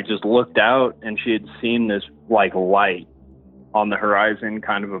had just looked out and she had seen this light on the horizon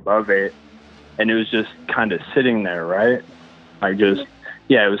kind of above it. And it was just kind of sitting there, right? It was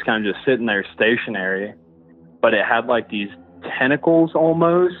kind of just sitting there stationary, but it had these tentacles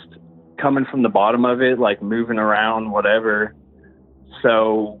almost coming from the bottom of it, moving around, whatever.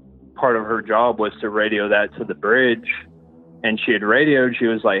 So part of her job was to radio that to the bridge. And she had radioed, she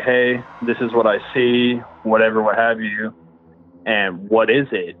was like, hey, this is what I see, whatever, what have you. And what is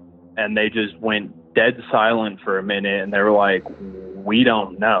it? And they just went dead silent for a minute and they were like, we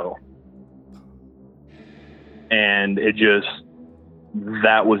don't know. And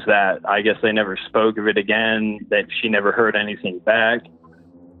that was that. I guess they never spoke of it again, that she never heard anything back.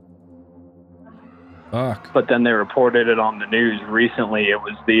 Fuck. But then they reported it on the news recently. It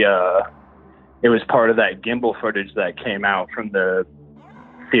was part of that gimbal footage that came out from the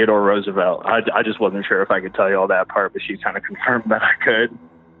Theodore Roosevelt. I just wasn't sure if I could tell you all that part, but she kind of confirmed that I could.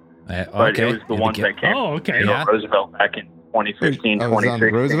 But it was the one that came from Theodore Roosevelt back in 2015, 2016. Was it on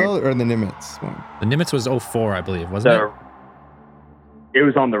the Roosevelt or the Nimitz one? The Nimitz was 04, I believe, wasn't it? It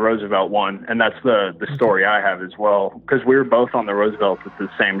was on the Roosevelt one, and that's the story I have as well, because we were both on the Roosevelt at the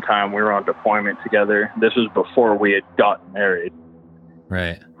same time. We were on deployment together. This was before we had gotten married.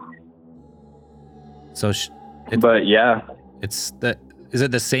 Right. So, but yeah, is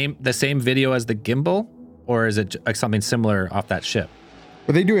it the same video as the gimbal, or is it something similar off that ship?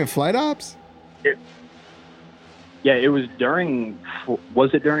 Were they doing flight ops? It was during.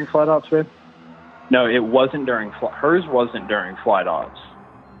 Was it during flight ops, Red? No, it wasn't during hers wasn't during flight ops.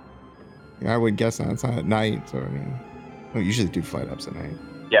 Yeah, I would guess not. It's not at night, so I mean, we usually do flight ops at night.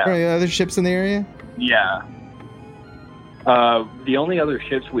 Yeah. Are there other ships in the area? Yeah. The only other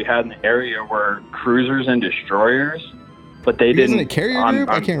ships we had in the area were cruisers and destroyers, but they didn't. Wasn't it a carrier group?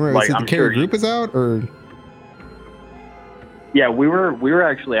 I can't remember. The carrier group was out, or? Yeah, we were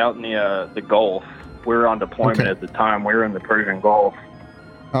actually out in the Gulf. We were on deployment at the time. We were in the Persian Gulf.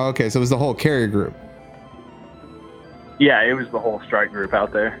 Oh, okay. So it was the whole carrier group. Yeah, it was the whole strike group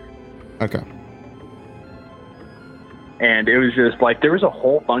out there. Okay. And it was just there was a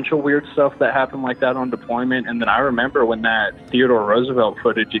whole bunch of weird stuff that happened like that on deployment. And then I remember when that Theodore Roosevelt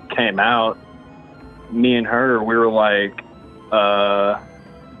footage came out, me and her, we were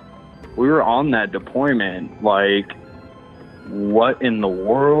we were on that deployment. What in the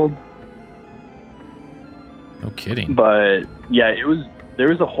world? No kidding. But yeah, there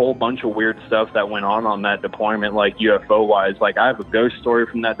was a whole bunch of weird stuff that went on that deployment, like UFO wise. Like I have a ghost story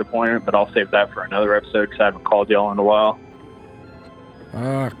from that deployment, but I'll save that for another episode because I haven't called y'all in a while.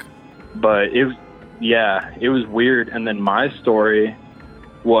 Fuck. But it was weird. And then my story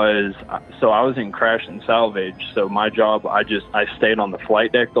was, so I was in crash and salvage. So my job, I stayed on the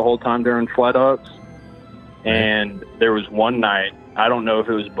flight deck the whole time during flight ops. And there was one night, I don't know if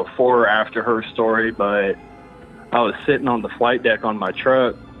it was before or after her story, but I was sitting on the flight deck on my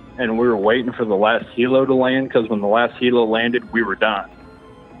truck, and we were waiting for the last helo to land, because when the last helo landed, we were done.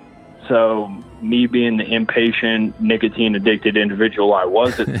 So me being the impatient, nicotine-addicted individual I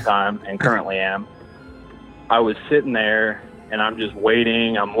was at the time and currently am, I was sitting there, and I'm just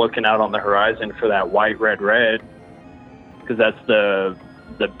waiting. I'm looking out on the horizon for that white, red, red, because that's the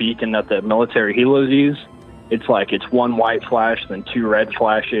beacon that the military helos use. It's like it's one white flash, then two red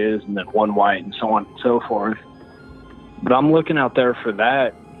flashes, and then one white, and so on and so forth. But I'm looking out there for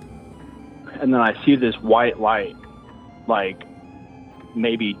that, and then I see this white light, like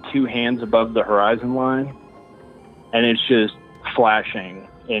maybe 2 hands above the horizon line, and it's just flashing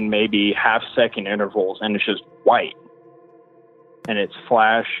in maybe half-second intervals, and it's just white. And it's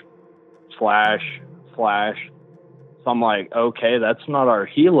flash, flash, flash. So I'm like, okay, that's not our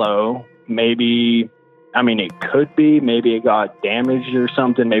helo. Maybe, I mean, it could be. Maybe it got damaged or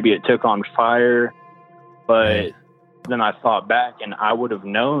something. Maybe it took on fire. But then I thought back, and I would have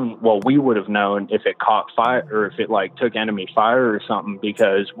known, well, we would have known if it caught fire or if it like took enemy fire or something,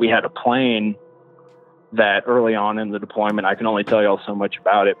 because we had a plane that early on in the deployment, I can only tell y'all so much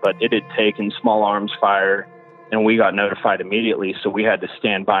about it, but it had taken small arms fire, and we got notified immediately. So we had to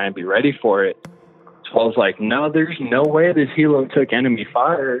stand by and be ready for it. So I was like, no, there's no way this helo took enemy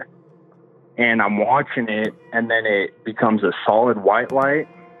fire. And I'm watching it, and then it becomes a solid white light,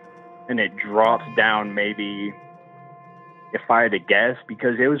 and it drops down maybe, if I had to guess,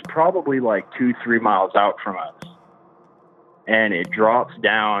 because it was probably like 2-3 miles out from us. And it drops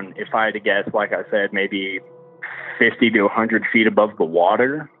down, if I had to guess, like I said, maybe 50 to 100 feet above the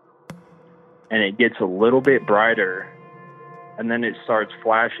water. And it gets a little bit brighter. And then it starts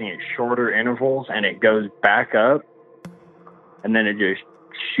flashing at shorter intervals, and it goes back up. And then it just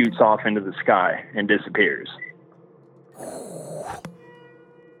shoots off into the sky and disappears.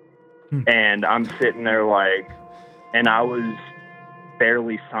 And I'm sitting there like, and I was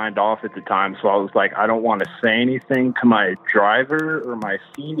barely signed off at the time, so I was like, I don't want to say anything to my driver or my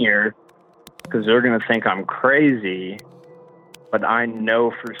senior because they're going to think I'm crazy, but I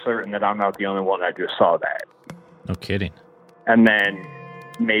know for certain that I'm not the only one that just saw that. No kidding. And then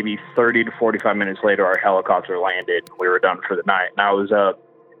maybe 30 to 45 minutes later, our helicopter landed. We were done for the night, and I was up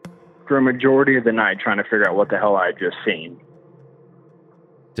for a majority of the night trying to figure out what the hell I had just seen.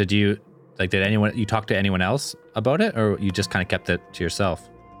 Did you talk to anyone else about it, or you just kind of kept it to yourself?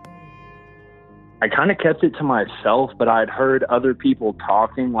 I kind of kept it to myself, but I'd heard other people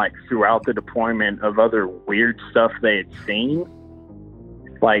talking like throughout the deployment of other weird stuff they had seen.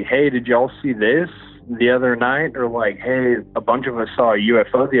 Like, hey, did y'all see this the other night? Or like, hey, a bunch of us saw a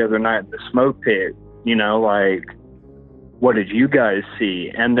UFO the other night in the smoke pit. You know, like, what did you guys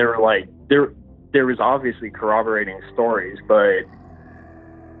see? And they were like, there was obviously corroborating stories, but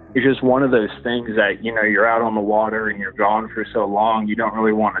it's just one of those things that, you know, you're out on the water and you're gone for so long, you don't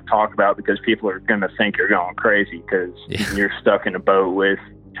really want to talk about because people are going to think you're going crazy because you're stuck in a boat with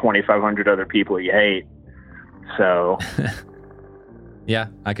 2,500 other people you hate. So. Yeah,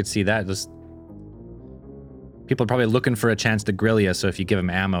 I could see that. Just people are probably looking for a chance to grill you. So if you give them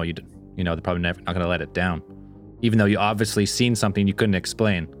ammo, you know, they're probably never not going to let it down, even though you obviously seen something you couldn't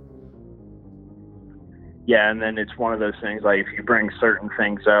explain. Yeah, and then it's one of those things, like, if you bring certain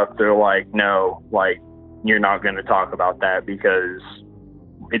things up, they're like, no, like, you're not going to talk about that because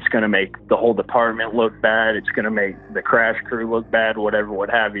it's going to make the whole department look bad. It's going to make the crash crew look bad, whatever, what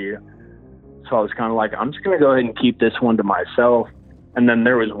have you. So I was kind of like, I'm just going to go ahead and keep this one to myself. And then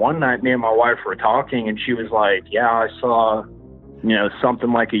there was one night me and my wife were talking, and she was like, yeah, I saw, you know,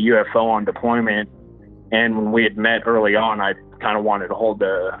 something like a UFO on deployment. And when we had met early on, I kind of wanted to hold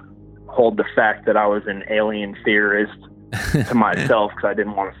the fact that I was an alien theorist to myself because I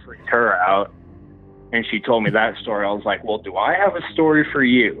didn't want to freak her out. And she told me that story. I was like, well, do I have a story for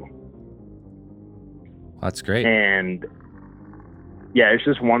you? That's great. And yeah, it's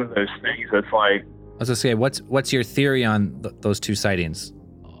just one of those things that's like, I was gonna say, what's your theory on those two sightings?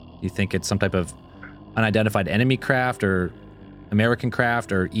 You think it's some type of unidentified enemy craft or American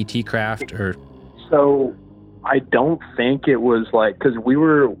craft or ET craft or? So I don't think it was like, because we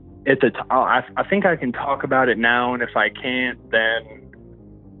were at the time, I think I can talk about it now, and if I can't, then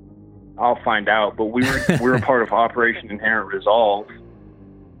I'll find out. But we were part of Operation Inherent Resolve,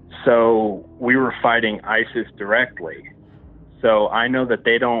 so we were fighting ISIS directly. So I know that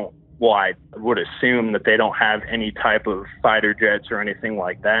they don't. Well, I would assume that they don't have any type of fighter jets or anything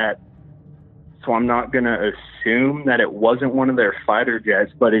like that. So I'm not going to assume that it wasn't one of their fighter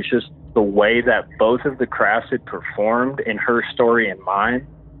jets, but it's just the way that both of the crafts had performed in her story and mine.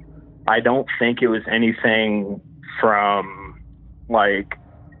 I don't think it was anything from like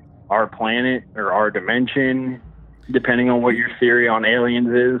our planet or our dimension, depending on what your theory on aliens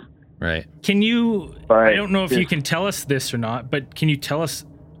is. Right. Can you, But I don't know if you can tell us this or not, but can you tell us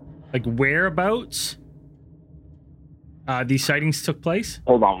like whereabouts these sightings took place?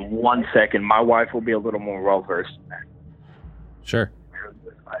 Hold on 1 second. My wife will be a little more well versed in that. Sure.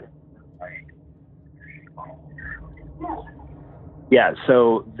 Yeah,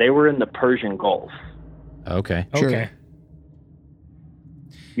 so they were in the Persian Gulf. Okay. Sure. Okay.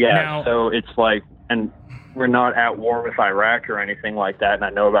 Yeah, Now- so it's like, and we're not at war with Iraq or anything like that, and I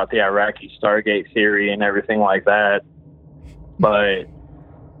know about the Iraqi Stargate theory and everything like that, but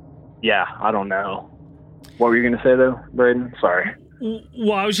yeah, I don't know. What were you going to say though, Braden? Sorry.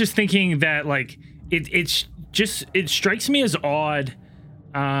 Well, I was just thinking that like it strikes me as odd,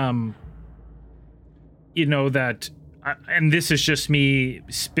 you know, that, and this is just me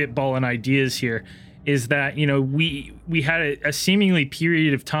spitballing ideas here, is that, you know, we had a seemingly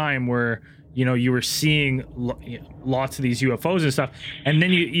period of time where, you know, you were seeing lots of these UFOs and stuff, and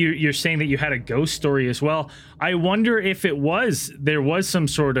then you're saying that you had a ghost story as well. I wonder if there was some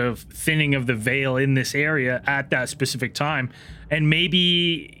sort of thinning of the veil in this area at that specific time, and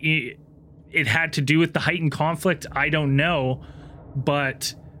maybe it had to do with the heightened conflict. I don't know,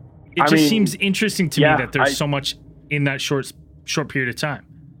 but it just seems interesting to me that there's so much in that short period of time.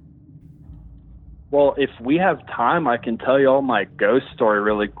 Well, if we have time, I can tell you all my ghost story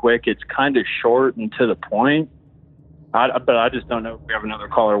really quick. It's kind of short and to the point, but I just don't know if we have another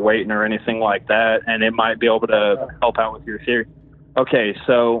caller waiting or anything like that, and it might be able to help out with your theory. Okay,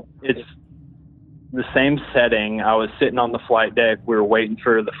 so it's the same setting. I was sitting on the flight deck. We were waiting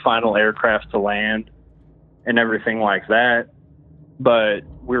for the final aircraft to land and everything like that, but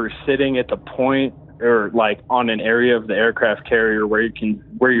we were sitting at the point, or like on an area of the aircraft carrier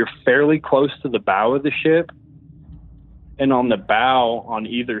where you're fairly close to the bow of the ship, and on the bow on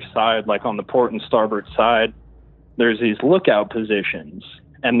either side, like on the port and starboard side, there's these lookout positions,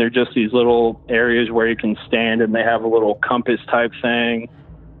 and they're just these little areas where you can stand, and they have a little compass type thing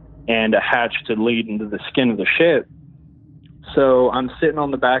and a hatch to lead into the skin of the ship. So I'm sitting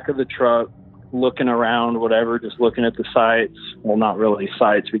on the back of the truck looking around, whatever, just looking at the sights. Well, not really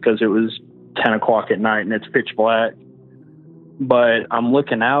sights, because it was 10 o'clock at night and it's pitch black, but I'm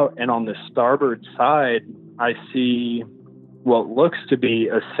looking out, and on the starboard side I see what looks to be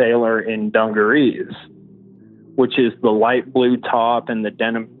a sailor in dungarees, which is the light blue top and the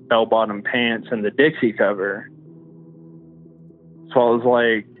denim bell-bottom pants and the Dixie cover. So I was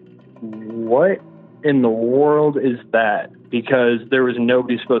like, what in the world is that? Because there was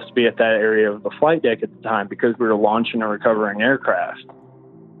nobody supposed to be at that area of the flight deck at the time, because we were launching a recovering aircraft,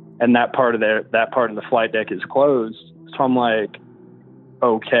 and that part of the flight deck is closed. So I'm like,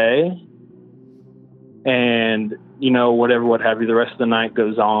 okay. And, you know, whatever, what have you, the rest of the night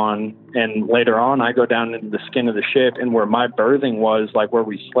goes on. And later on, I go down into the skin of the ship, and where my berthing was, like where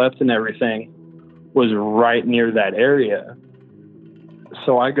we slept and everything, was right near that area.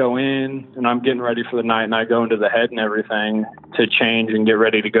 So I go in, and I'm getting ready for the night, and I go into the head and everything to change and get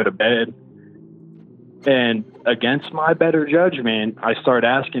ready to go to bed. And against my better judgment, I start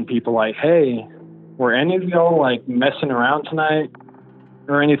asking people like, hey, were any of y'all like messing around tonight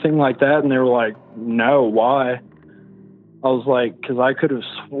or anything like that? And they were like, no, why? I was like, because I could have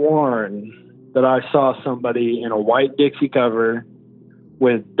sworn that I saw somebody in a white Dixie cover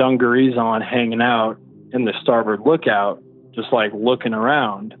with dungarees on hanging out in the starboard lookout, just like looking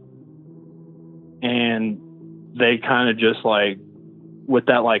around. And they kind of just like, with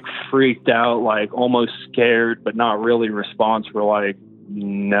that like freaked out, like almost scared but not really response, were like,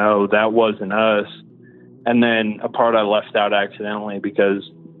 no, that wasn't us. And then a part I left out accidentally, because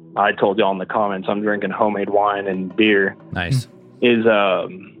I told y'all in the comments I'm drinking homemade wine and beer. Nice. Is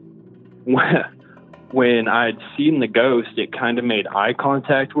when I'd seen the ghost, it kind of made eye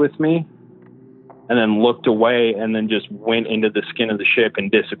contact with me and then looked away and then just went into the skin of the ship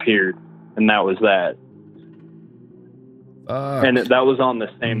and disappeared. And that was that. And that was on the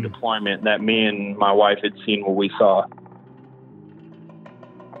same deployment that me and my wife had seen what we saw.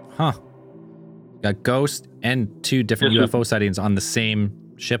 Huh. Got ghost and two different UFO sightings on the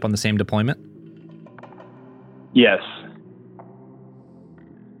same ship on the same deployment? Yes.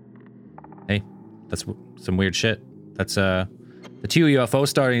 That's some weird shit. That's the two UFO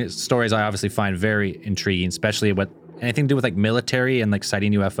stories I obviously find very intriguing, especially with anything to do with like military and like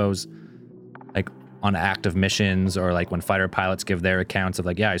sighting UFOs, like on active missions, or like when fighter pilots give their accounts of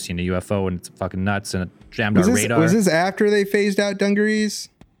like, yeah, I seen a UFO and it's fucking nuts and it jammed our radar. Was this after they phased out dungarees,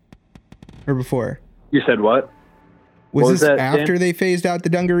 or before? You said what? Was this after they phased out the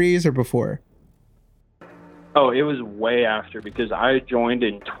dungarees or before? Oh, it was way after, because I joined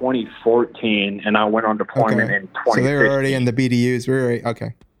in 2014 and I went on deployment in 2015. So they were already in the BDUs. We were already,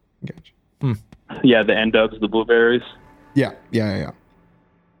 okay. Gotcha. Yeah, the N-dubs, the blueberries. Yeah.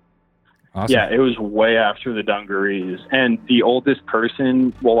 Awesome. Yeah, it was way after the dungarees. And the oldest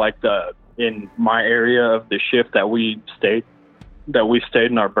person, well, like in my area of the shift that we stayed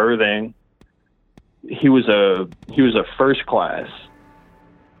in our berthing, he was a first class,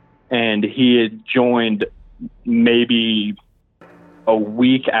 and he had joined maybe a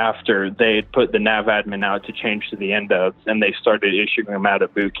week after they had put the nav admin out to change to the N-dubs, and they started issuing them out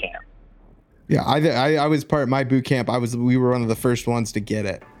of boot camp. Yeah, I was part of my boot camp. We were one of the first ones to get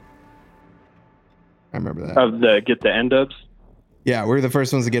it. I remember that. Get the N-dubs? Yeah, we were the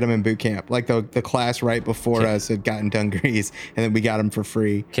first ones to get them in boot camp. Like the class right before us had gotten dungarees, and then we got them for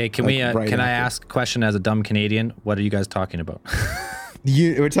free. Okay, can I ask a question as a dumb Canadian? What are you guys talking about?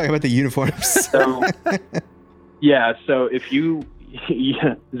 We're talking about the uniforms. So if you,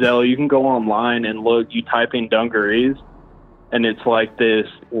 Zell, you can go online and look, you type in dungarees, and it's like this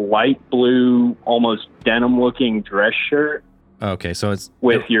light blue, almost denim-looking dress shirt. Okay, so it's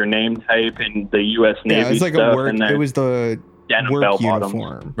with your name type and the U.S. Navy it's like stuff. a work. And it was the denim work bell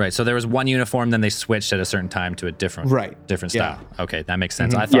uniform. Right, so there was one uniform, then they switched at a certain time to a different style. Okay, that makes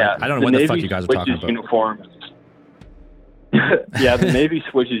sense. Mm-hmm. I don't know what the fuck you guys are talking about. Uniforms. Yeah, the Navy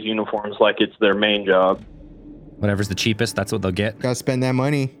switches uniforms like it's their main job. Whatever's the cheapest, that's what they'll get. Gotta spend that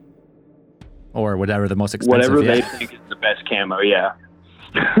money. Or whatever the most expensive. Whatever they think is the best camo, yeah.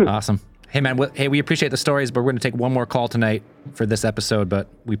 Awesome. Hey, man, we appreciate the stories, but we're going to take one more call tonight for this episode, but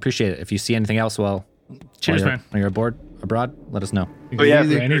we appreciate it. If you see anything else, cheers, man. When you're abroad, let us know. Oh, yeah,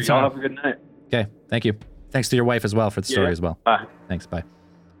 y'all have a good night. Okay, thank you. Thanks to your wife as well for the story as well. Bye. Thanks, bye.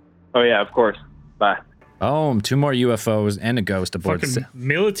 Oh, yeah, of course. Bye. Oh, 2 more UFOs and a ghost aboard. Fucking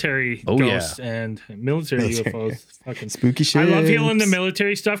military ghosts and military UFOs. Fucking spooky shit. I love hearing the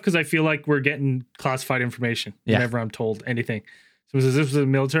military stuff because I feel like we're getting classified information whenever I'm told anything. So as this was the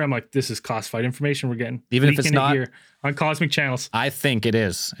military, I'm like, this is classified information we're getting. Even if it's not here on Cosmic Channels. I think it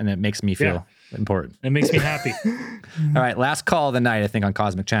is, and it makes me feel important. It makes me happy. All right, last call of the night, I think, on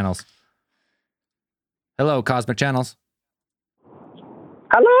Cosmic Channels. Hello, Cosmic Channels.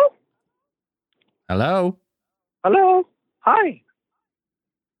 Hello? Hello? Hello? Hi.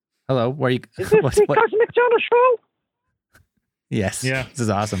 Hello, where are you? Is this the Cosmic Channel show? Yes. Yeah. This is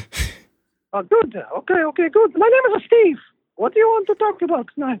awesome. Oh, good. Okay, good. My name is Steve. What do you want to talk about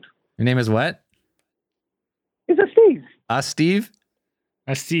tonight? Your name is what? It's a Steve. Steve?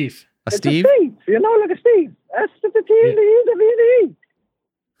 Steve. Steve? It's a Steve. You know, like a Steve. S-T-T-E-D-E-V-E.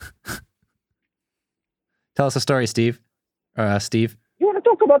 Tell us a story, Steve. Steve. You want to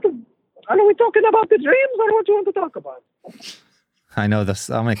talk about are we talking about the dreams or what you want to talk about? I know this.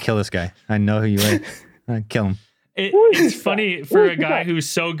 I'm going to kill this guy. I know who you are. I'm going to kill him. It's funny for a guy who's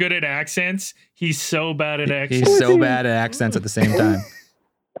so good at accents. He's so bad at accents. He's so bad at accents at the same time.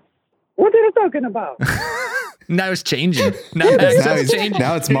 What are you talking about? Now it's changing. Now it's changing.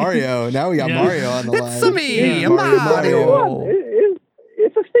 Now it's Mario. Now we got Mario on the line. It's me, Mario.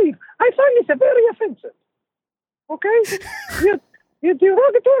 It's a Steve. I find this very offensive. Okay? You're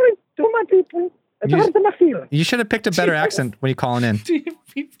derogatory to my people. It hurts my feelings. You should have picked a better accent when you're calling in.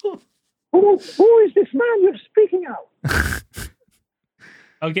 People. Who is this man you're speaking out?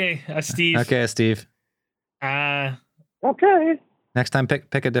 Okay, Steve. Okay, Steve. Okay. Next time,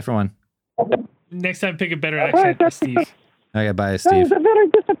 pick a different one. Next time, pick a better accent, Steve. Okay, bye, Steve. That is very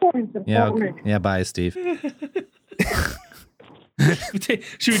disappointing. Yeah, bye, Steve.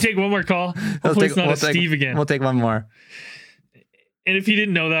 Should we take one more call? Hopefully it's not Steve again. We'll take one more. And if you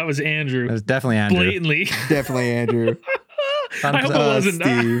didn't know, that was Andrew. It was definitely Andrew. Blatantly. Definitely Andrew. I hope it wasn't.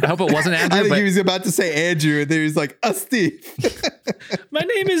 Steve. I hope it wasn't Andrew. I think he was about to say Andrew, and then he was like, Steve. My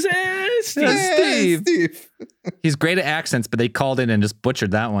name is Steve. Steve. He's great at accents, but they called in and just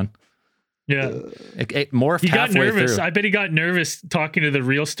butchered that one. Yeah. It morphed he got halfway nervous. through. I bet he got nervous talking to the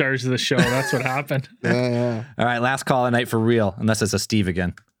real stars of the show. That's what happened. Yeah. All right, last call of the night for real, unless it's a Steve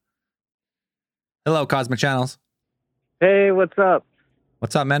again. Hello, Cosmic Channels. Hey, what's up?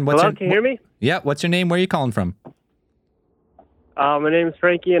 What's up, man? Hello, can you hear me? Yeah, what's your name? Where are you calling from? My name is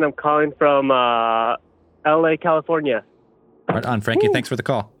Frankie, and I'm calling from LA, California. Right on, Frankie. Thanks for the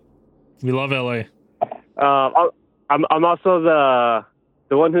call. We love LA. I'm also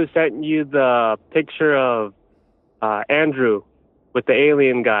the one who sent you the picture of Andrew with the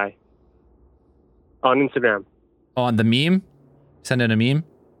alien guy on Instagram. Oh, on the meme? Send in a meme?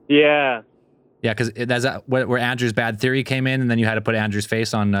 Yeah. Yeah, because that's where Andrew's bad theory came in, and then you had to put Andrew's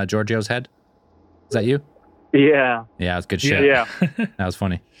face on Giorgio's head. Is that you? Yeah. Yeah, it was good shit. Yeah. That was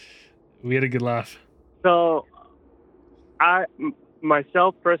funny. We had a good laugh. So,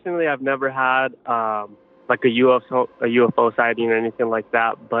 myself personally, I've never had like a UFO sighting or anything like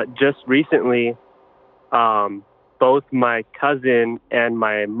that. But just recently, both my cousin and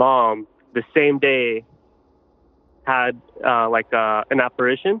my mom, the same day, had an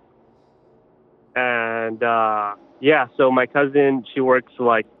apparition. And so my cousin, she works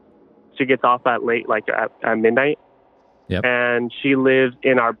she gets off at late, at midnight. Yep. And she lives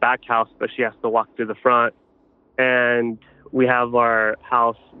in our back house, but she has to walk through the front. And we have our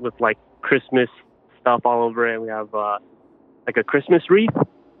house with Christmas stuff all over it. We have a Christmas wreath.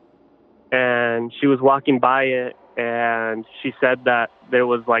 And she was walking by it, and she said that there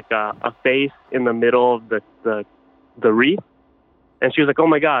was a face in the middle of the wreath. And she was like, "Oh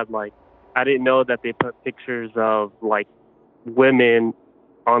my God, I didn't know that they put pictures of women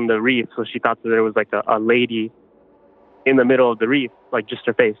on the wreath." So she thought that there was a lady in the middle of the wreath, just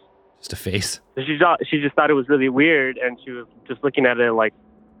her face. Just a face. So she just thought it was really weird, and she was just looking at it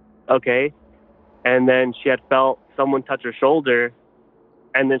okay. And then she had felt someone touch her shoulder,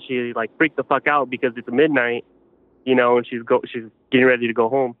 and then she freaked the fuck out because it's midnight, and she's getting ready to go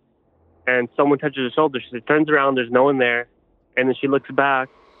home, and someone touches her shoulder. She turns around, there's no one there, and then she looks back,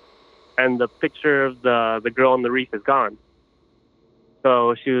 and the picture of the girl on the wreath is gone.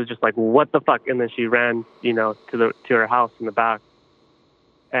 So she was just like, "What the fuck?" And then she ran, to her house in the back.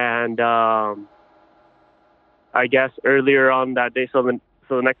 And I guess earlier on that day, so the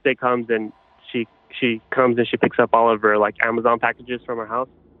next day comes, and she comes and she picks up all of her Amazon packages from her house.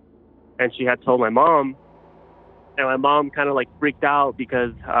 And she had told my mom, and my mom kind of freaked out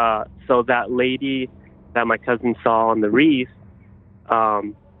because so that lady that my cousin saw on the wreath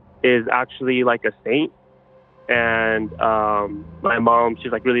is actually a saint. And my mom,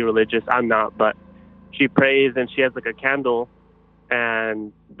 she's really religious. I'm not, but she prays, and she has a candle,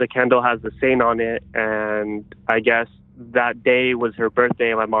 and the candle has a saint on it. And I guess that day was her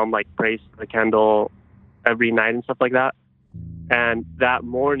birthday, and my mom prays to the candle every night and stuff like that. And that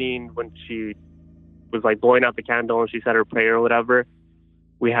morning when she was blowing out the candle and she said her prayer or whatever,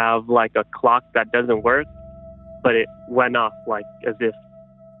 we have a clock that doesn't work, but it went off as if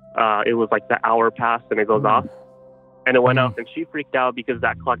it was the hour passed and it goes off. And it went off, and she freaked out because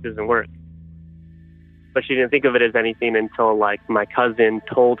that clock doesn't work. But she didn't think of it as anything until my cousin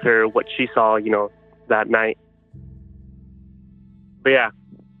told her what she saw, that night. But yeah,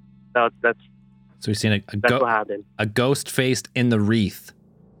 that's so we've seen what happened. A ghost faced in the wreath.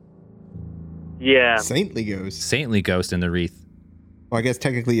 Yeah. Saintly ghost. Saintly ghost in the wreath. Well, I guess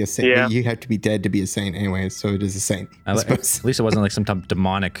technically a saint. Yeah. You have to be dead to be a saint anyway, so it is a saint. At least it wasn't some type of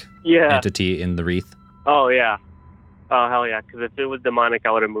demonic entity in the wreath. Oh, yeah. Oh, hell yeah. Because if it was demonic,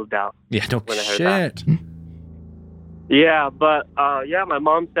 I would have moved out. Yeah, no shit. Yeah, but my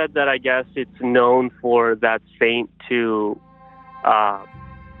mom said that I guess it's known for that saint to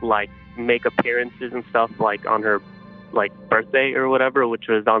make appearances and stuff on her birthday or whatever, which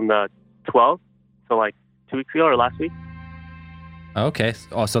was on the 12th, so 2 weeks ago or last week. Okay.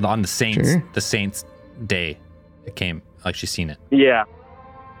 Oh, so on the Saints Day, it came she's seen it. Yeah.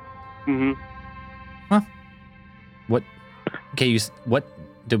 Mhm. Huh. What? Okay. What?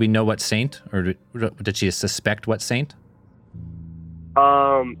 Did we know what saint, or did she suspect what saint?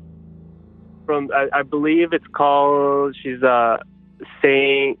 From I believe it's called. She's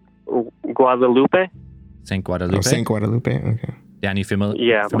Saint Guadalupe. Saint Guadalupe. Oh, Saint Guadalupe. Okay. Dan, you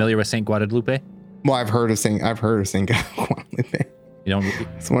familiar with Saint Guadalupe? Well, I've heard of Saint Guadalupe. You don't.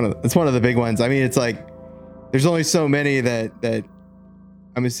 It's one of the big ones. I mean, it's there's only so many that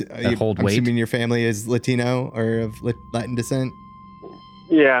I'm assuming your family is Latino or of Latin descent.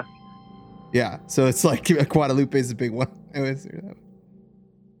 Yeah. Yeah. So it's Guadalupe is a big one. I always hear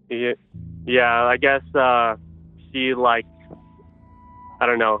that. Yeah. I guess she I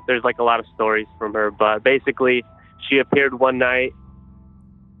don't know. There's a lot of stories from her, but basically she appeared one night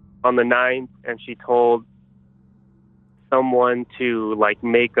on the 9th, and she told someone to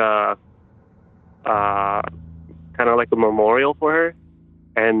make a kind of a memorial for her,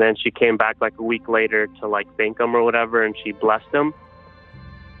 and then she came back a week later to thank him or whatever, and she blessed him.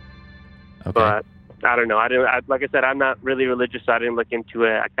 Okay. But I don't know. Like I said, I'm not really religious, so I didn't look into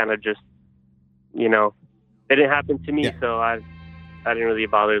it. I kind of just, it didn't happen to me, so I didn't really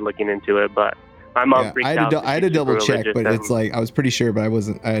bother looking into it. But My mom freaked out. I had to double check, but and, it's like I was pretty sure, but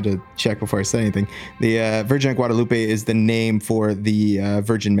I had to check before I said anything. The Virgin of Guadalupe is the name for the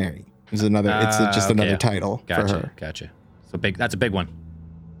Virgin Mary. It's another. It's just another title for her. Gotcha. So big. That's a big one.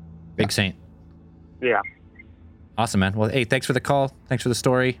 Big saint. Yeah. Awesome, man. Well, hey, thanks for the call. Thanks for the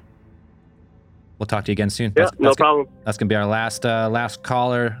story. We'll talk to you again soon. Yeah, no problem. That's gonna be our last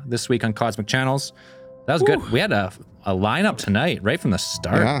caller this week on Cosmic Channels. That was good. We had a lineup tonight right from the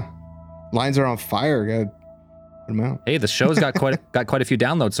start. Yeah, lines are on fire. Gotta put them out. Hey, the show's got quite a few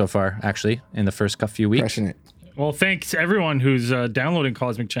downloads so far. Actually, in the first few weeks. Crushing it. Well, thanks everyone who's downloading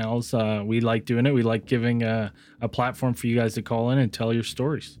Cosmic Channels. We like doing it. We like giving a platform for you guys to call in and tell your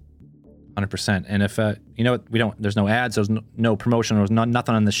stories. 100%. And if you know, there's no ads, there's no promotion, there's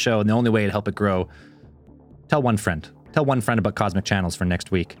nothing on the show. And the only way to help it grow, tell one friend about Cosmic Channels for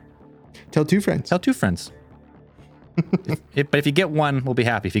next week. Tell two friends. But if you get one, we'll be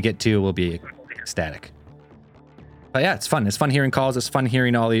happy. If you get two, we'll be ecstatic. But yeah, it's fun. It's fun hearing calls. It's fun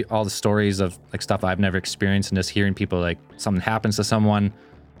hearing all the stories of like stuff I've never experienced, and just hearing people like something happens to someone,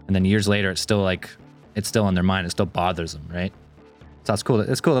 and then years later it's still in their mind. It still bothers them, right? So it's cool.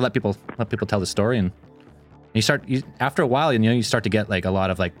 It's cool to let people tell the story, and after a while, you start to get like a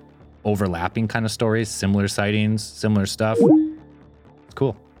lot of like overlapping kind of stories, similar sightings, similar stuff. It's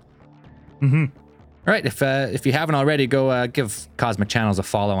cool. Mm-hmm. All right, if you haven't already, go give Cosmic Channels a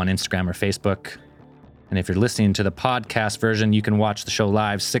follow on Instagram or Facebook. And if you're listening to the podcast version, you can watch the show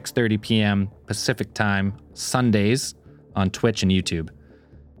live 6:30 p.m. Pacific time Sundays on Twitch and YouTube.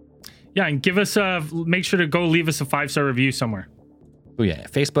 Yeah, and make sure to go leave us a 5-star review somewhere. Oh yeah,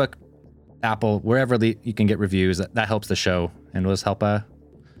 Facebook, Apple, wherever you can get reviews. That helps the show, and will just help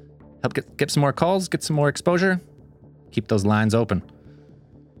get some more calls, get some more exposure, keep those lines open.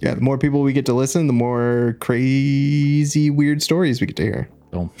 Yeah, the more people we get to listen, the more crazy, weird stories we get to hear.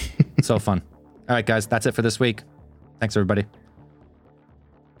 Boom. So fun. All right, guys, that's it for this week. Thanks, everybody.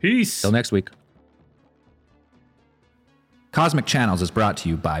 Peace. Till next week. Cosmic Channels is brought to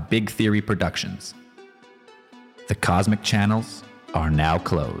you by Big Theory Productions. The Cosmic Channels are now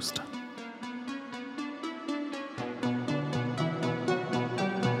closed.